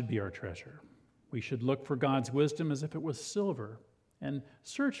God should be our treasure. We should look for God's wisdom as if it was silver and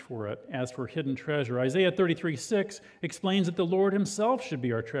search for it as for hidden treasure. Isaiah 33:6 explains that the Lord himself should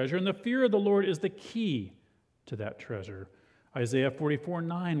be our treasure, and the fear of the Lord is the key to that treasure. Isaiah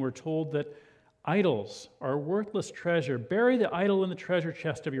 44:9, we're told that idols are a worthless treasure. Bury the idol in the treasure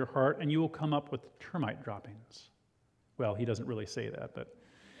chest of your heart, and you will come up with termite droppings. Well, he doesn't really say that, but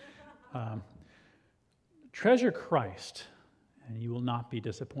treasure Christ, and you will not be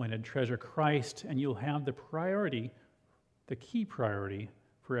disappointed. Treasure Christ, and you'll have the priority, the key priority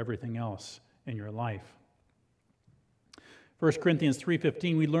for everything else in your life. 1 Corinthians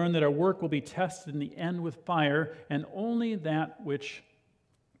 3:15, we learn that our work will be tested in the end with fire, and only that which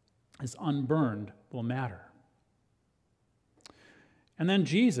is unburned will matter. And then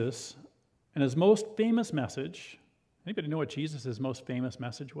Jesus, in his most famous message, anybody know what Jesus' most famous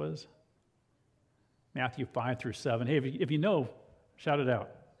message was? Matthew 5-7. Hey, if you know, shout it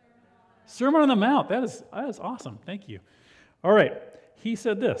out. Sermon on the Mount. That is awesome. Thank you. All right. He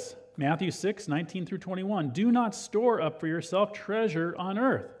said this, Matthew 6:19-21. Do not store up for yourself treasure on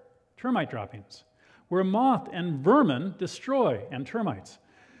earth, termite droppings, where moth and vermin destroy, and termites,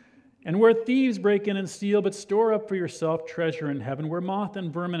 and where thieves break in and steal, but store up for yourself treasure in heaven, where moth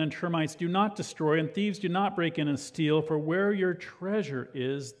and vermin and termites do not destroy, and thieves do not break in and steal. For where your treasure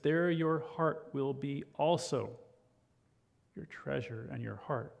is, there your heart will be also. Your treasure and your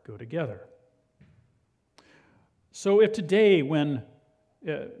heart go together. So if today, when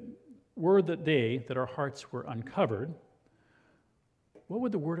were the day that our hearts were uncovered, what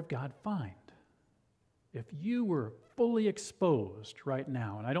would the Word of God find? If you were fully exposed right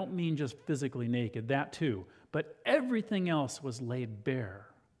now, and I don't mean just physically naked, that too, but everything else was laid bare.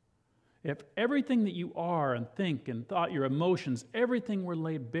 If everything that you are and think and thought, your emotions, everything were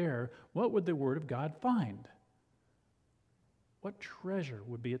laid bare, what would the Word of God find? What treasure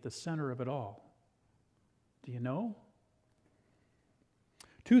would be at the center of it all? Do you know?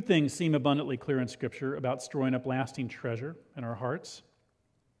 Two things seem abundantly clear in Scripture about storing up lasting treasure in our hearts.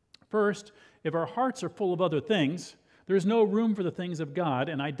 First, if our hearts are full of other things, there is no room for the things of God,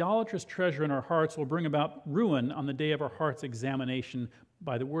 and idolatrous treasure in our hearts will bring about ruin on the day of our heart's examination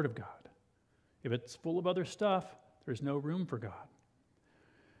by the Word of God. If it's full of other stuff, there's no room for God.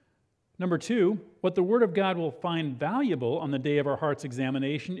 Number two, what the Word of God will find valuable on the day of our heart's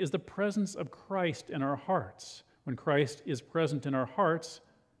examination is the presence of Christ in our hearts. When Christ is present in our hearts,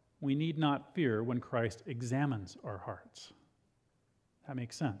 we need not fear when Christ examines our hearts. That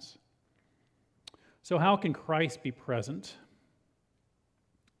makes sense. So how can Christ be present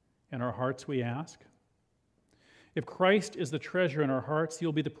in our hearts, we ask? If Christ is the treasure in our hearts,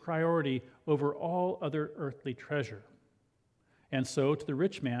 he'll be the priority over all other earthly treasure. And so to the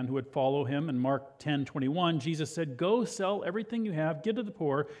rich man who would follow him in Mark 10:21, Jesus said, "Go sell everything you have, give to the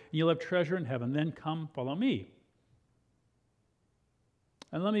poor, and you'll have treasure in heaven. Then come follow me."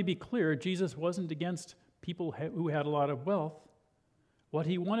 And let me be clear, Jesus wasn't against people who had a lot of wealth. What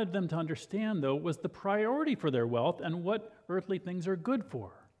he wanted them to understand, though, was the priority for their wealth and what earthly things are good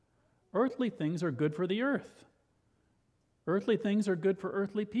for. Earthly things are good for the earth. Earthly things are good for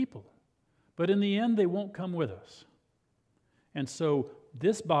earthly people. But in the end, they won't come with us. And so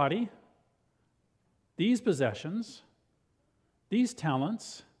this body, these possessions, these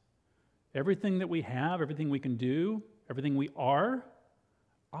talents, everything that we have, everything we can do, everything we are,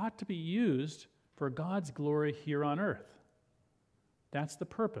 ought to be used for God's glory here on earth. That's the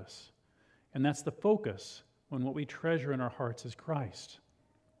purpose, and that's the focus when what we treasure in our hearts is Christ.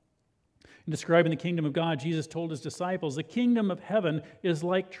 In describing the kingdom of God, Jesus told his disciples, "The kingdom of heaven is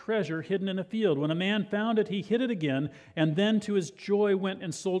like treasure hidden in a field. When a man found it, he hid it again, and then to his joy went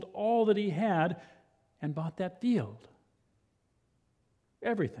and sold all that he had and bought that field."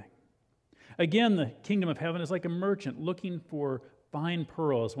 Everything. Again, the kingdom of heaven is like a merchant looking for fine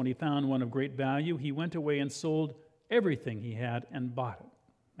pearls. When he found one of great value, he went away and sold everything he had and bought it.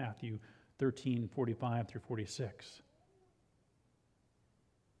 Matthew 13:45-46.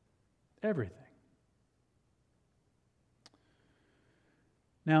 Everything.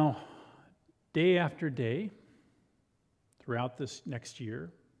 Now, day after day, throughout this next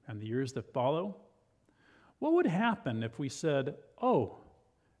year and the years that follow, what would happen if we said, "Oh,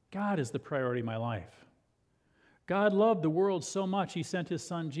 God is the priority of my life. God loved the world so much, he sent his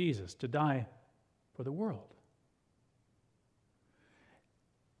son Jesus to die for the world."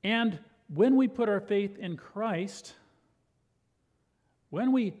 And when we put our faith in Christ,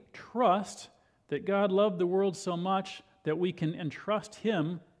 when we trust that God loved the world so much that we can entrust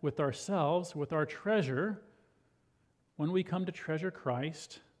him with ourselves, with our treasure, when we come to treasure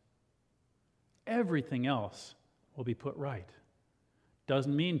Christ, everything else will be put right.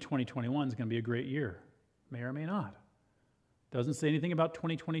 Doesn't mean 2021 is going to be a great year. May or may not. Doesn't say anything about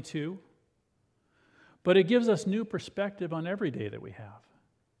 2022. But it gives us new perspective on every day that we have.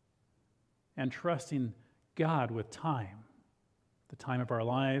 And trusting God with time, the time of our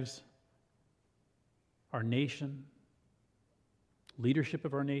lives, our nation, leadership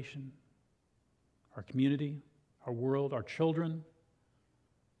of our nation, our community, our world, our children,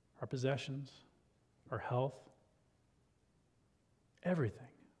 our possessions, our health, everything.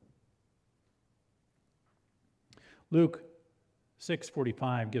 Luke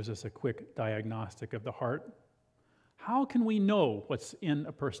 6:45 gives us a quick diagnostic of the heart. How can we know what's in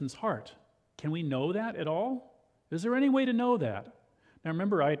a person's heart? Can we know that at all? Is there any way to know that? Now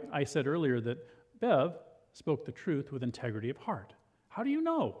remember, I said earlier that Bev spoke the truth with integrity of heart. How do you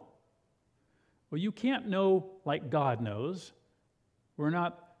know? Well, you can't know like God knows. We're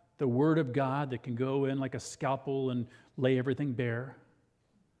not the Word of God that can go in like a scalpel and lay everything bare.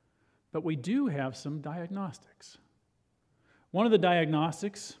 But we do have some diagnostics. One of the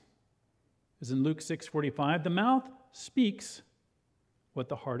diagnostics is in Luke 6:45. The mouth speaks what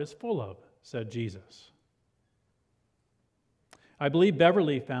the heart is full of, said Jesus. I believe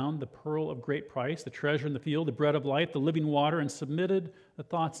Beverly found the pearl of great price, the treasure in the field, the bread of life, the living water, and submitted the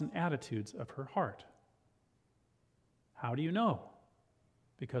thoughts and attitudes of her heart. How do you know?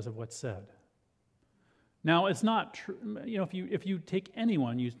 Because of what's said. Now, it's not true. If you take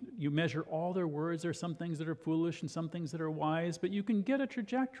anyone, you measure all their words. There are some things that are foolish and some things that are wise, but you can get a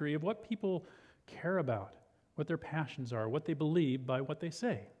trajectory of what people care about, what their passions are, what they believe by what they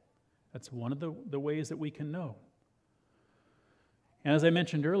say. That's one of the ways that we can know. And as I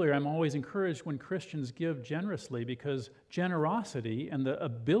mentioned earlier, I'm always encouraged when Christians give generously, because generosity and the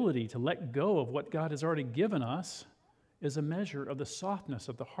ability to let go of what God has already given us is a measure of the softness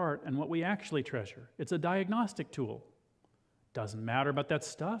of the heart and what we actually treasure. It's a diagnostic tool. Doesn't matter about that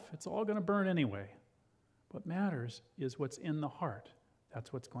stuff. It's all going to burn anyway. What matters is what's in the heart.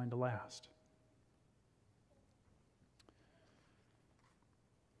 That's what's going to last.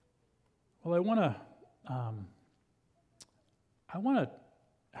 Well, I want to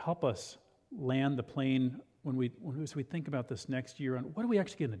help us land the plane as we think about this next year on what are we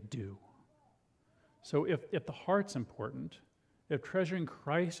actually going to do. So if the heart's important, if treasuring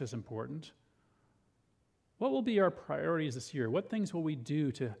Christ is important, what will be our priorities this year? What things will we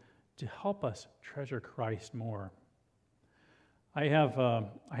do to help us treasure Christ more? I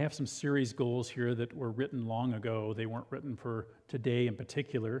have some series goals here that were written long ago. They weren't written for today in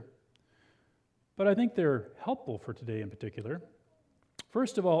particular, but I think they're helpful for today in particular.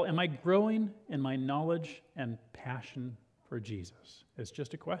 First of all, am I growing in my knowledge and passion for Jesus? It's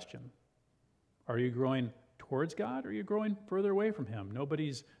just a question. Are you growing towards God, or are you growing further away from Him?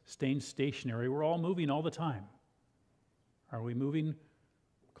 Nobody's staying stationary. We're all moving all the time. Are we moving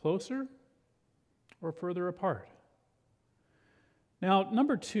closer or further apart? Now,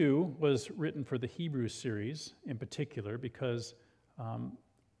 number 2 was written for the Hebrews series in particular because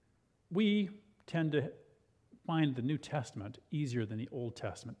we tend to find the New Testament easier than the Old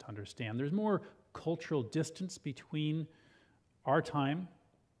Testament to understand. There's more cultural distance between our time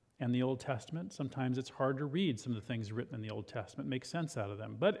and the Old Testament. Sometimes it's hard to read some of the things written in the Old Testament, make sense out of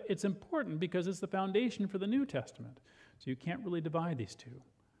them. But it's important because it's the foundation for the New Testament. So you can't really divide these two.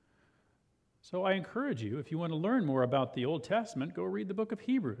 So I encourage you, if you want to learn more about the Old Testament, go read the book of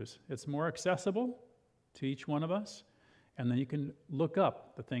Hebrews. It's more accessible to each one of us, and then you can look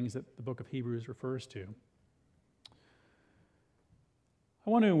up the things that the book of Hebrews refers to. I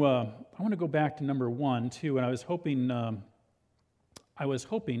want to go back to number 1 too, and I was hoping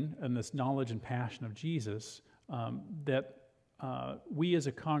in this knowledge and passion of Jesus that we as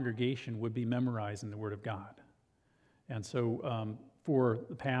a congregation would be memorizing the Word of God. And so for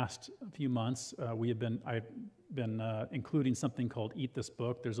the past few months, I've been including something called Eat This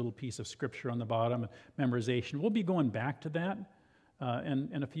Book. There's a little piece of scripture on the bottom, memorization. We'll be going back to that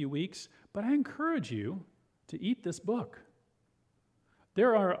in a few weeks. But I encourage you to eat this book.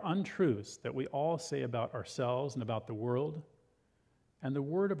 There are untruths that we all say about ourselves and about the world, and the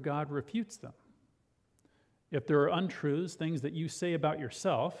Word of God refutes them. If there are untruths, things that you say about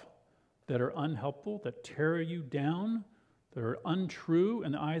yourself that are unhelpful, that tear you down, that are untrue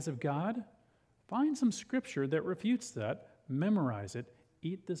in the eyes of God, find some scripture that refutes that, memorize it,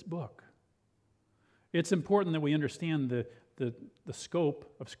 eat this book. It's important that we understand the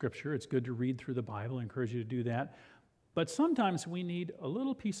scope of Scripture. It's good to read through the Bible. I encourage you to do that. But sometimes we need a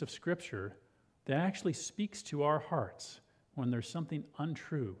little piece of Scripture that actually speaks to our hearts when there's something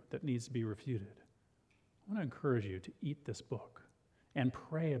untrue that needs to be refuted. I want to encourage you to eat this book and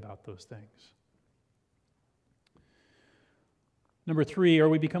pray about those things. Number 3, are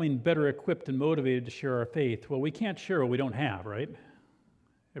we becoming better equipped and motivated to share our faith? Well, we can't share what we don't have, right?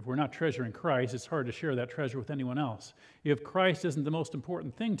 If we're not treasuring Christ, it's hard to share that treasure with anyone else. If Christ isn't the most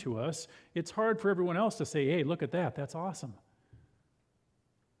important thing to us, it's hard for everyone else to say, hey, look at that, that's awesome.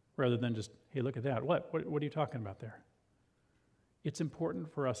 Rather than just, hey, look at that. What are you talking about there? It's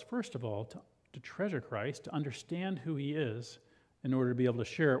important for us, first of all, to treasure Christ, to understand who he is in order to be able to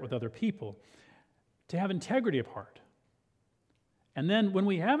share it with other people, to have integrity of heart. And then when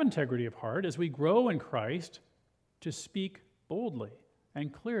we have integrity of heart, as we grow in Christ, to speak boldly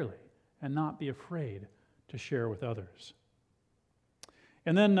and clearly and not be afraid to share with others.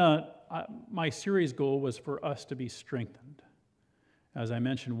 And then my series goal was for us to be strengthened. As I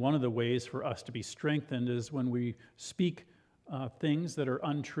mentioned, one of the ways for us to be strengthened is when we speak things that are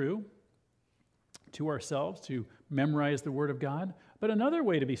untrue to ourselves, to memorize the Word of God. But another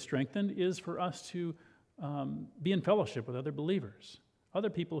way to be strengthened is for us to be in fellowship with other believers, other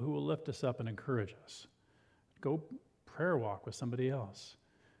people who will lift us up and encourage us. Go prayer walk with somebody else.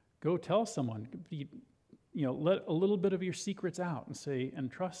 Go tell someone, let a little bit of your secrets out and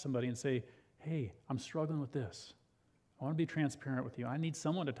trust somebody and say, hey, I'm struggling with this. I want to be transparent with you. I need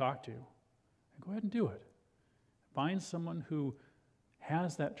someone to talk to. And go ahead and do it. Find someone who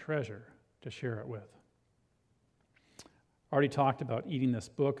has that treasure to share it with. I already talked about eating this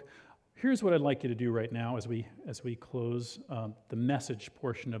book. Here's what I'd like you to do right now as we close the message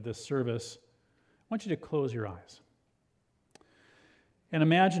portion of this service. I want you to close your eyes and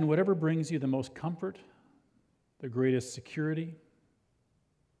imagine whatever brings you the most comfort, the greatest security,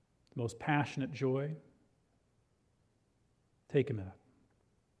 the most passionate joy. Take a minute.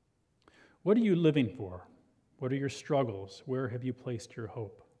 What are you living for? What are your struggles? Where have you placed your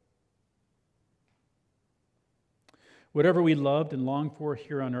hope? Whatever we loved and longed for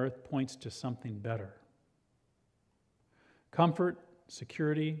here on earth points to something better. Comfort,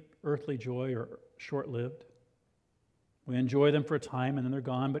 security, earthly joy are short-lived. We enjoy them for a time and then they're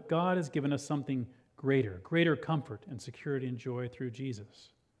gone, but God has given us something greater comfort and security and joy through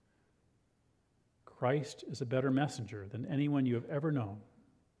Jesus. Christ is a better messenger than anyone you have ever known,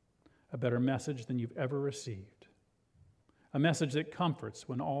 a better message than you've ever received, a message that comforts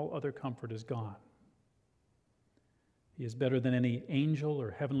when all other comfort is gone. He is better than any angel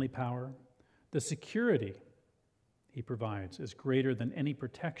or heavenly power. The security he provides is greater than any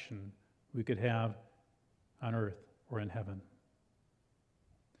protection we could have on earth or in heaven.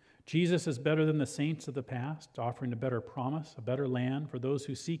 Jesus is better than the saints of the past, offering a better promise, a better land for those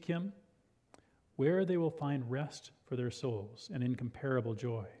who seek him, where they will find rest for their souls and incomparable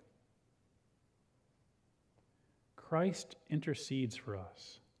joy. Christ intercedes for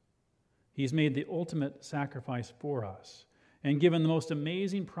us. He's made the ultimate sacrifice for us and given the most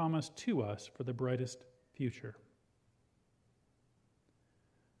amazing promise to us for the brightest future.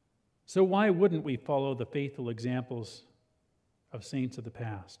 So why wouldn't we follow the faithful examples of saints of the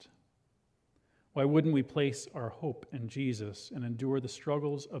past? Why wouldn't we place our hope in Jesus and endure the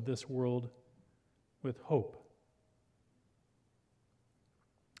struggles of this world with hope?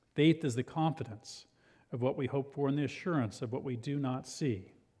 Faith is the confidence of what we hope for and the assurance of what we do not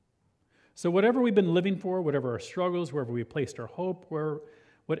see. So whatever we've been living for, whatever our struggles, wherever we placed our hope,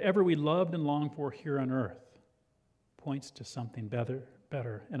 whatever we loved and longed for here on earth, points to something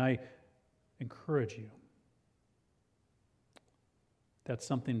better. And I encourage you that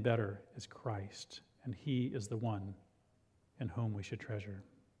something better is Christ, and he is the one in whom we should treasure.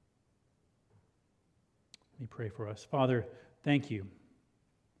 Let me pray for us. Father, thank you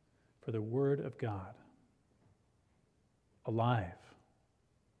for the Word of God, alive,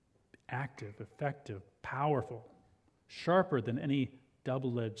 active, effective, powerful, sharper than any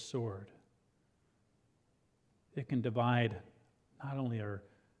double-edged sword. It can divide not only our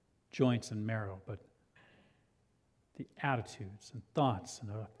joints and marrow, but the attitudes and thoughts and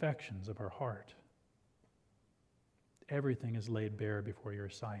affections of our heart. Everything is laid bare before your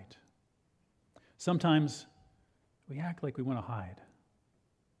sight. Sometimes we act like we want to hide,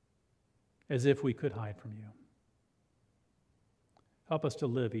 as if we could hide from you. Help us to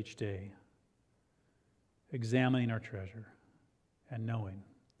live each day examining our treasure and knowing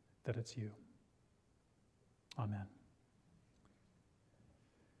that it's you. Amen.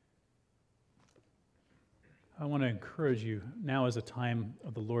 I want to encourage you, now is a time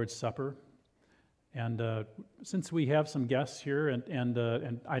of the Lord's Supper. And since we have some guests here,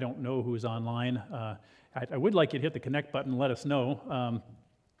 and I don't know who's online, I would like you to hit the connect button and let us know.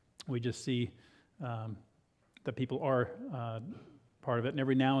 We just see that people are part of it, and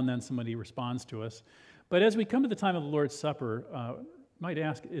every now and then somebody responds to us. But as we come to the time of the Lord's Supper, might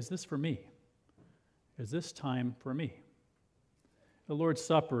ask, is this for me? Is this time for me? The Lord's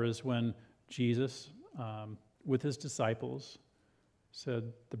Supper is when Jesus, with his disciples,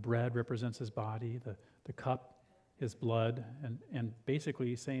 said the bread represents his body, the cup his blood, and basically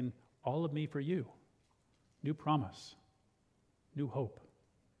he's saying, all of me for you. New promise, new hope.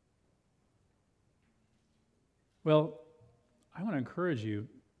 Well, I want to encourage you,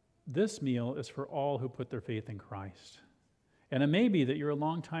 this meal is for all who put their faith in Christ. And it may be that you're a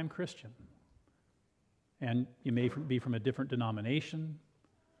longtime Christian, and you may be from a different denomination.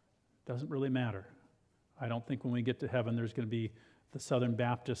 Doesn't really matter. I don't think when we get to heaven there's going to be the Southern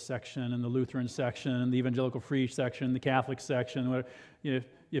Baptist section and the Lutheran section and the Evangelical Free section, the Catholic section.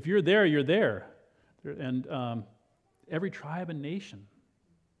 If you're there, you're there. And every tribe and nation.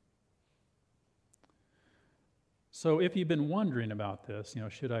 So if you've been wondering about this,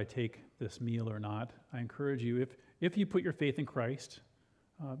 should I take this meal or not, I encourage you, if you put your faith in Christ,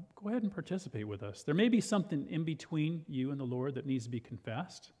 go ahead and participate with us. There may be something in between you and the Lord that needs to be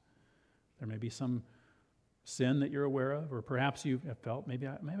confessed. There may be some sin that you're aware of, or perhaps you have felt, maybe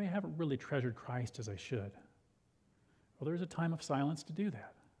I haven't really treasured Christ as I should. Well, there's a time of silence to do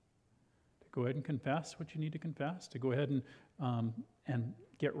that. To go ahead and confess what you need to confess, to go ahead and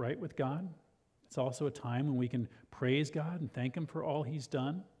get right with God. It's also a time when we can praise God and thank Him for all He's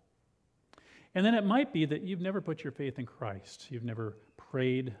done. And then it might be that you've never put your faith in Christ. You've never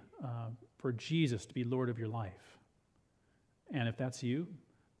prayed for Jesus to be Lord of your life. And if that's you,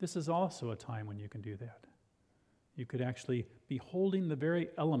 this is also a time when you can do that. You could actually be holding the very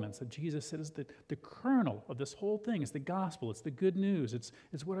elements that Jesus said is the kernel of this whole thing. It's the gospel. It's the good news.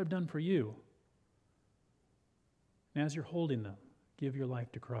 It's what I've done for you. And as you're holding them, give your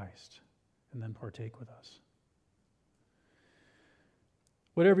life to Christ and then partake with us.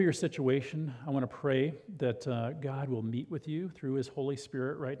 Whatever your situation, I want to pray that God will meet with you through His Holy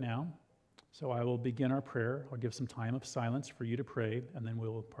Spirit right now. So I will begin our prayer. I'll give some time of silence for you to pray, and then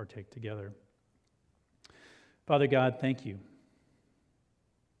we'll partake together. Father God, thank you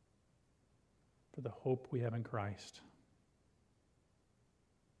for the hope we have in Christ.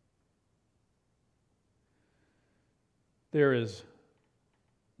 There is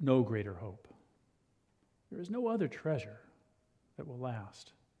no greater hope. There is no other treasure that will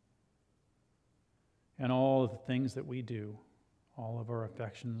last. And all of the things that we do, all of our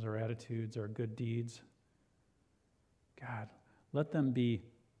affections, our attitudes, our good deeds, God, let them be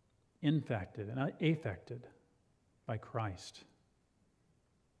infected and affected by Christ.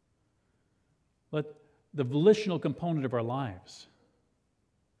 Let the volitional component of our lives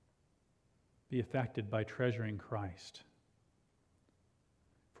be affected by treasuring Christ.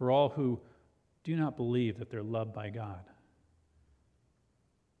 For all who do not believe that they're loved by God,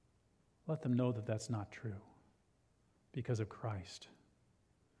 let them know that that's not true because of Christ.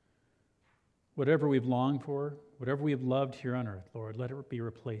 Whatever we've longed for, whatever we have loved here on earth, Lord, let it be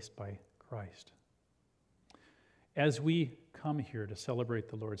replaced by Christ. As we come here to celebrate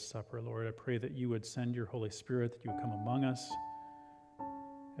the Lord's Supper, Lord, I pray that you would send your Holy Spirit, that you would come among us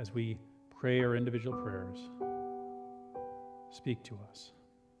as we pray our individual prayers. Speak to us.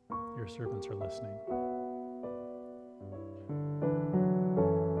 Your servants are listening.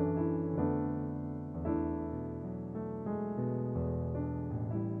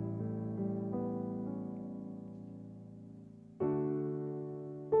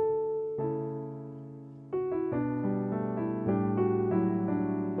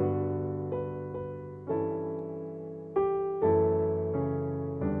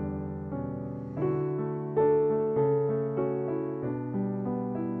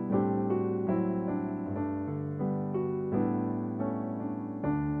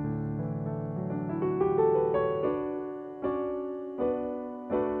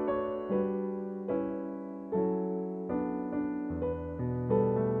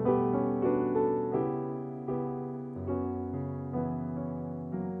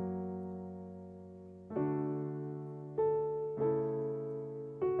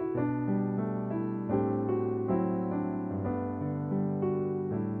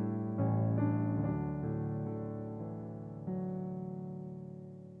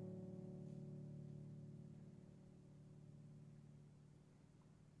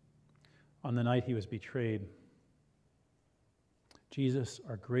 On the night he was betrayed, Jesus,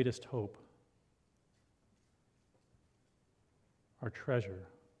 our greatest hope, our treasure,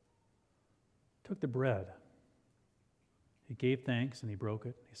 took the bread. He gave thanks and he broke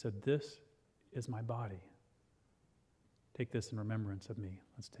it. He said, "This is my body. Take this in remembrance of me."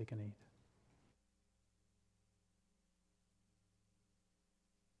 Let's take and eat.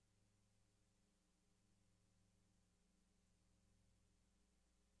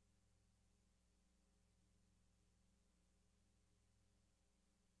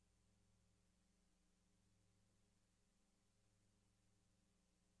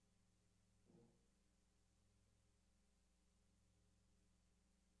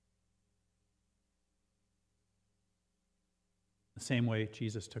 The same way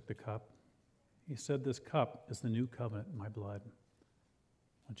Jesus took the cup. He said, "This cup is the new covenant in my blood.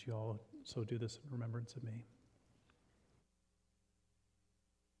 Won't you all so do this in remembrance of me?"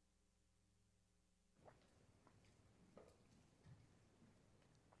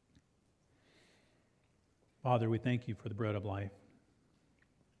 Father, we thank you for the bread of life.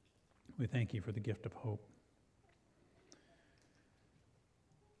 We thank you for the gift of hope.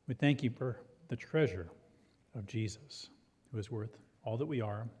 We thank you for the treasure of Jesus, who is worth all that we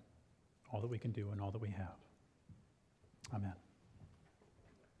are, all that we can do, and all that we have. Amen.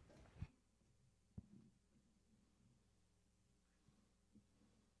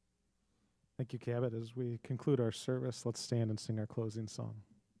 Thank you, Cabot. As we conclude our service, let's stand and sing our closing song.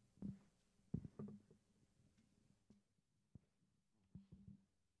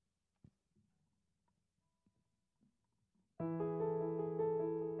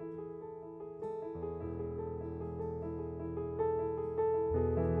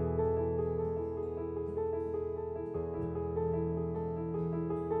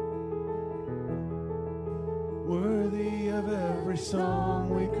 Worthy of every song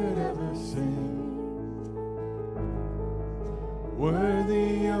we could ever sing,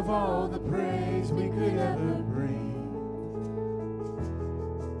 worthy of all the praise we could ever bring,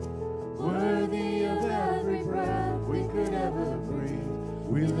 worthy of every breath we could ever breathe.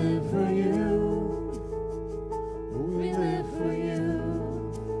 We live for you, we live for you.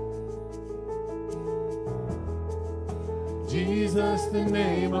 Jesus, the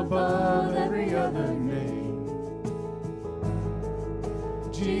name above every other name.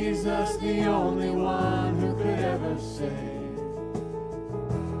 Jesus, the only one who could ever save.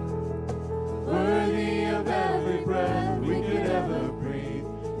 Worthy of every breath we could ever breathe.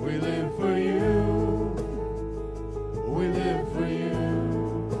 We live for you. We live for you.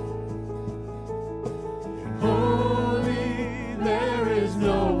 And holy, there is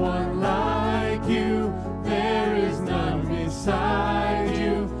no one like you. There is none beside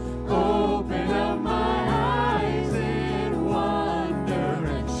you. Open up my eyes and wonder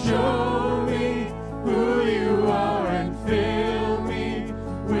and show me who you are and fill me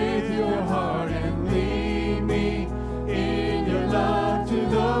with your heart and lead me in your love to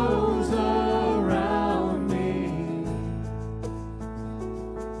those around me.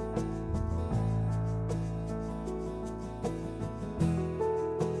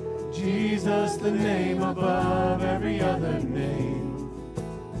 Jesus, the name above every other name.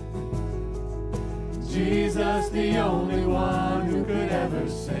 Jesus, the only one who could ever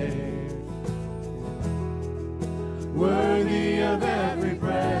save. Worthy of every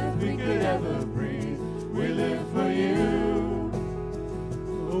breath we could ever breathe. We live for you.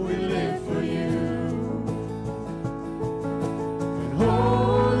 We live for you. And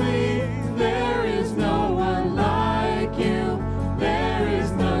holy, there is no one like you. There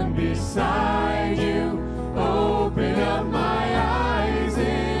is none beside you. Open up my eyes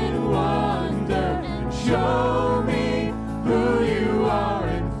in wonder. Show me who you are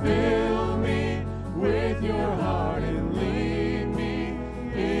and fill me with your heart and lead me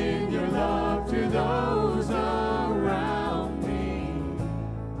in your love to those around me.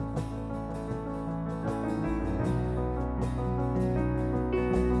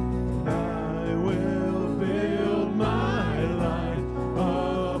 I will build my life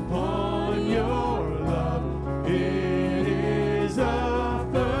upon your love. It is a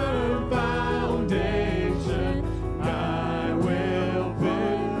firm foundation. I will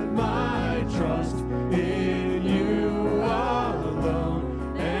put my trust in you alone,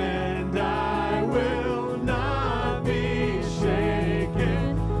 and I will not be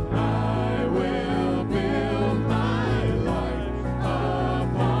shaken. I will build my life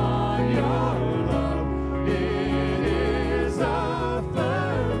upon your love. It is a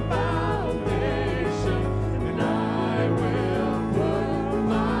firm foundation, and I will put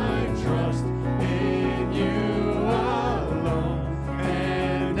my trust in you alone,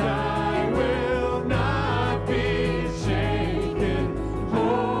 and I will not be shaken.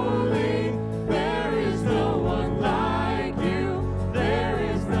 Holy, there is no one like you. There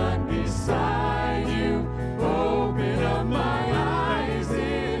is none beside you. Open up my eyes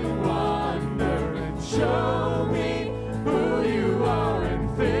in wonder and show me who you are and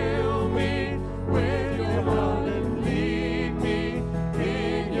fill me with your heart and lead me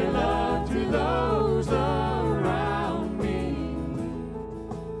in your love to those around me.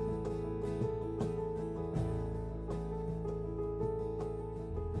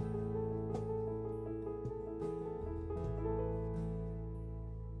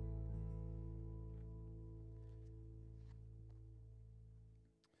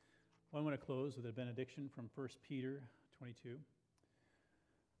 Well, I want to close with a benediction from 1 Peter 22.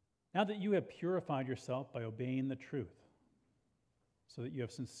 Now that you have purified yourself by obeying the truth, so that you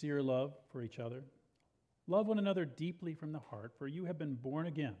have sincere love for each other, love one another deeply from the heart, for you have been born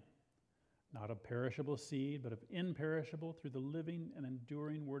again, not of perishable seed, but of imperishable through the living and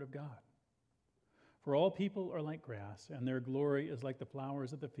enduring Word of God. For all people are like grass, and their glory is like the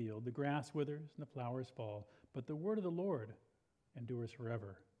flowers of the field. The grass withers and the flowers fall, but the word of the Lord endures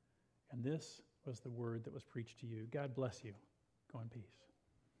forever. And this was the word that was preached to you. God bless you. Go in peace.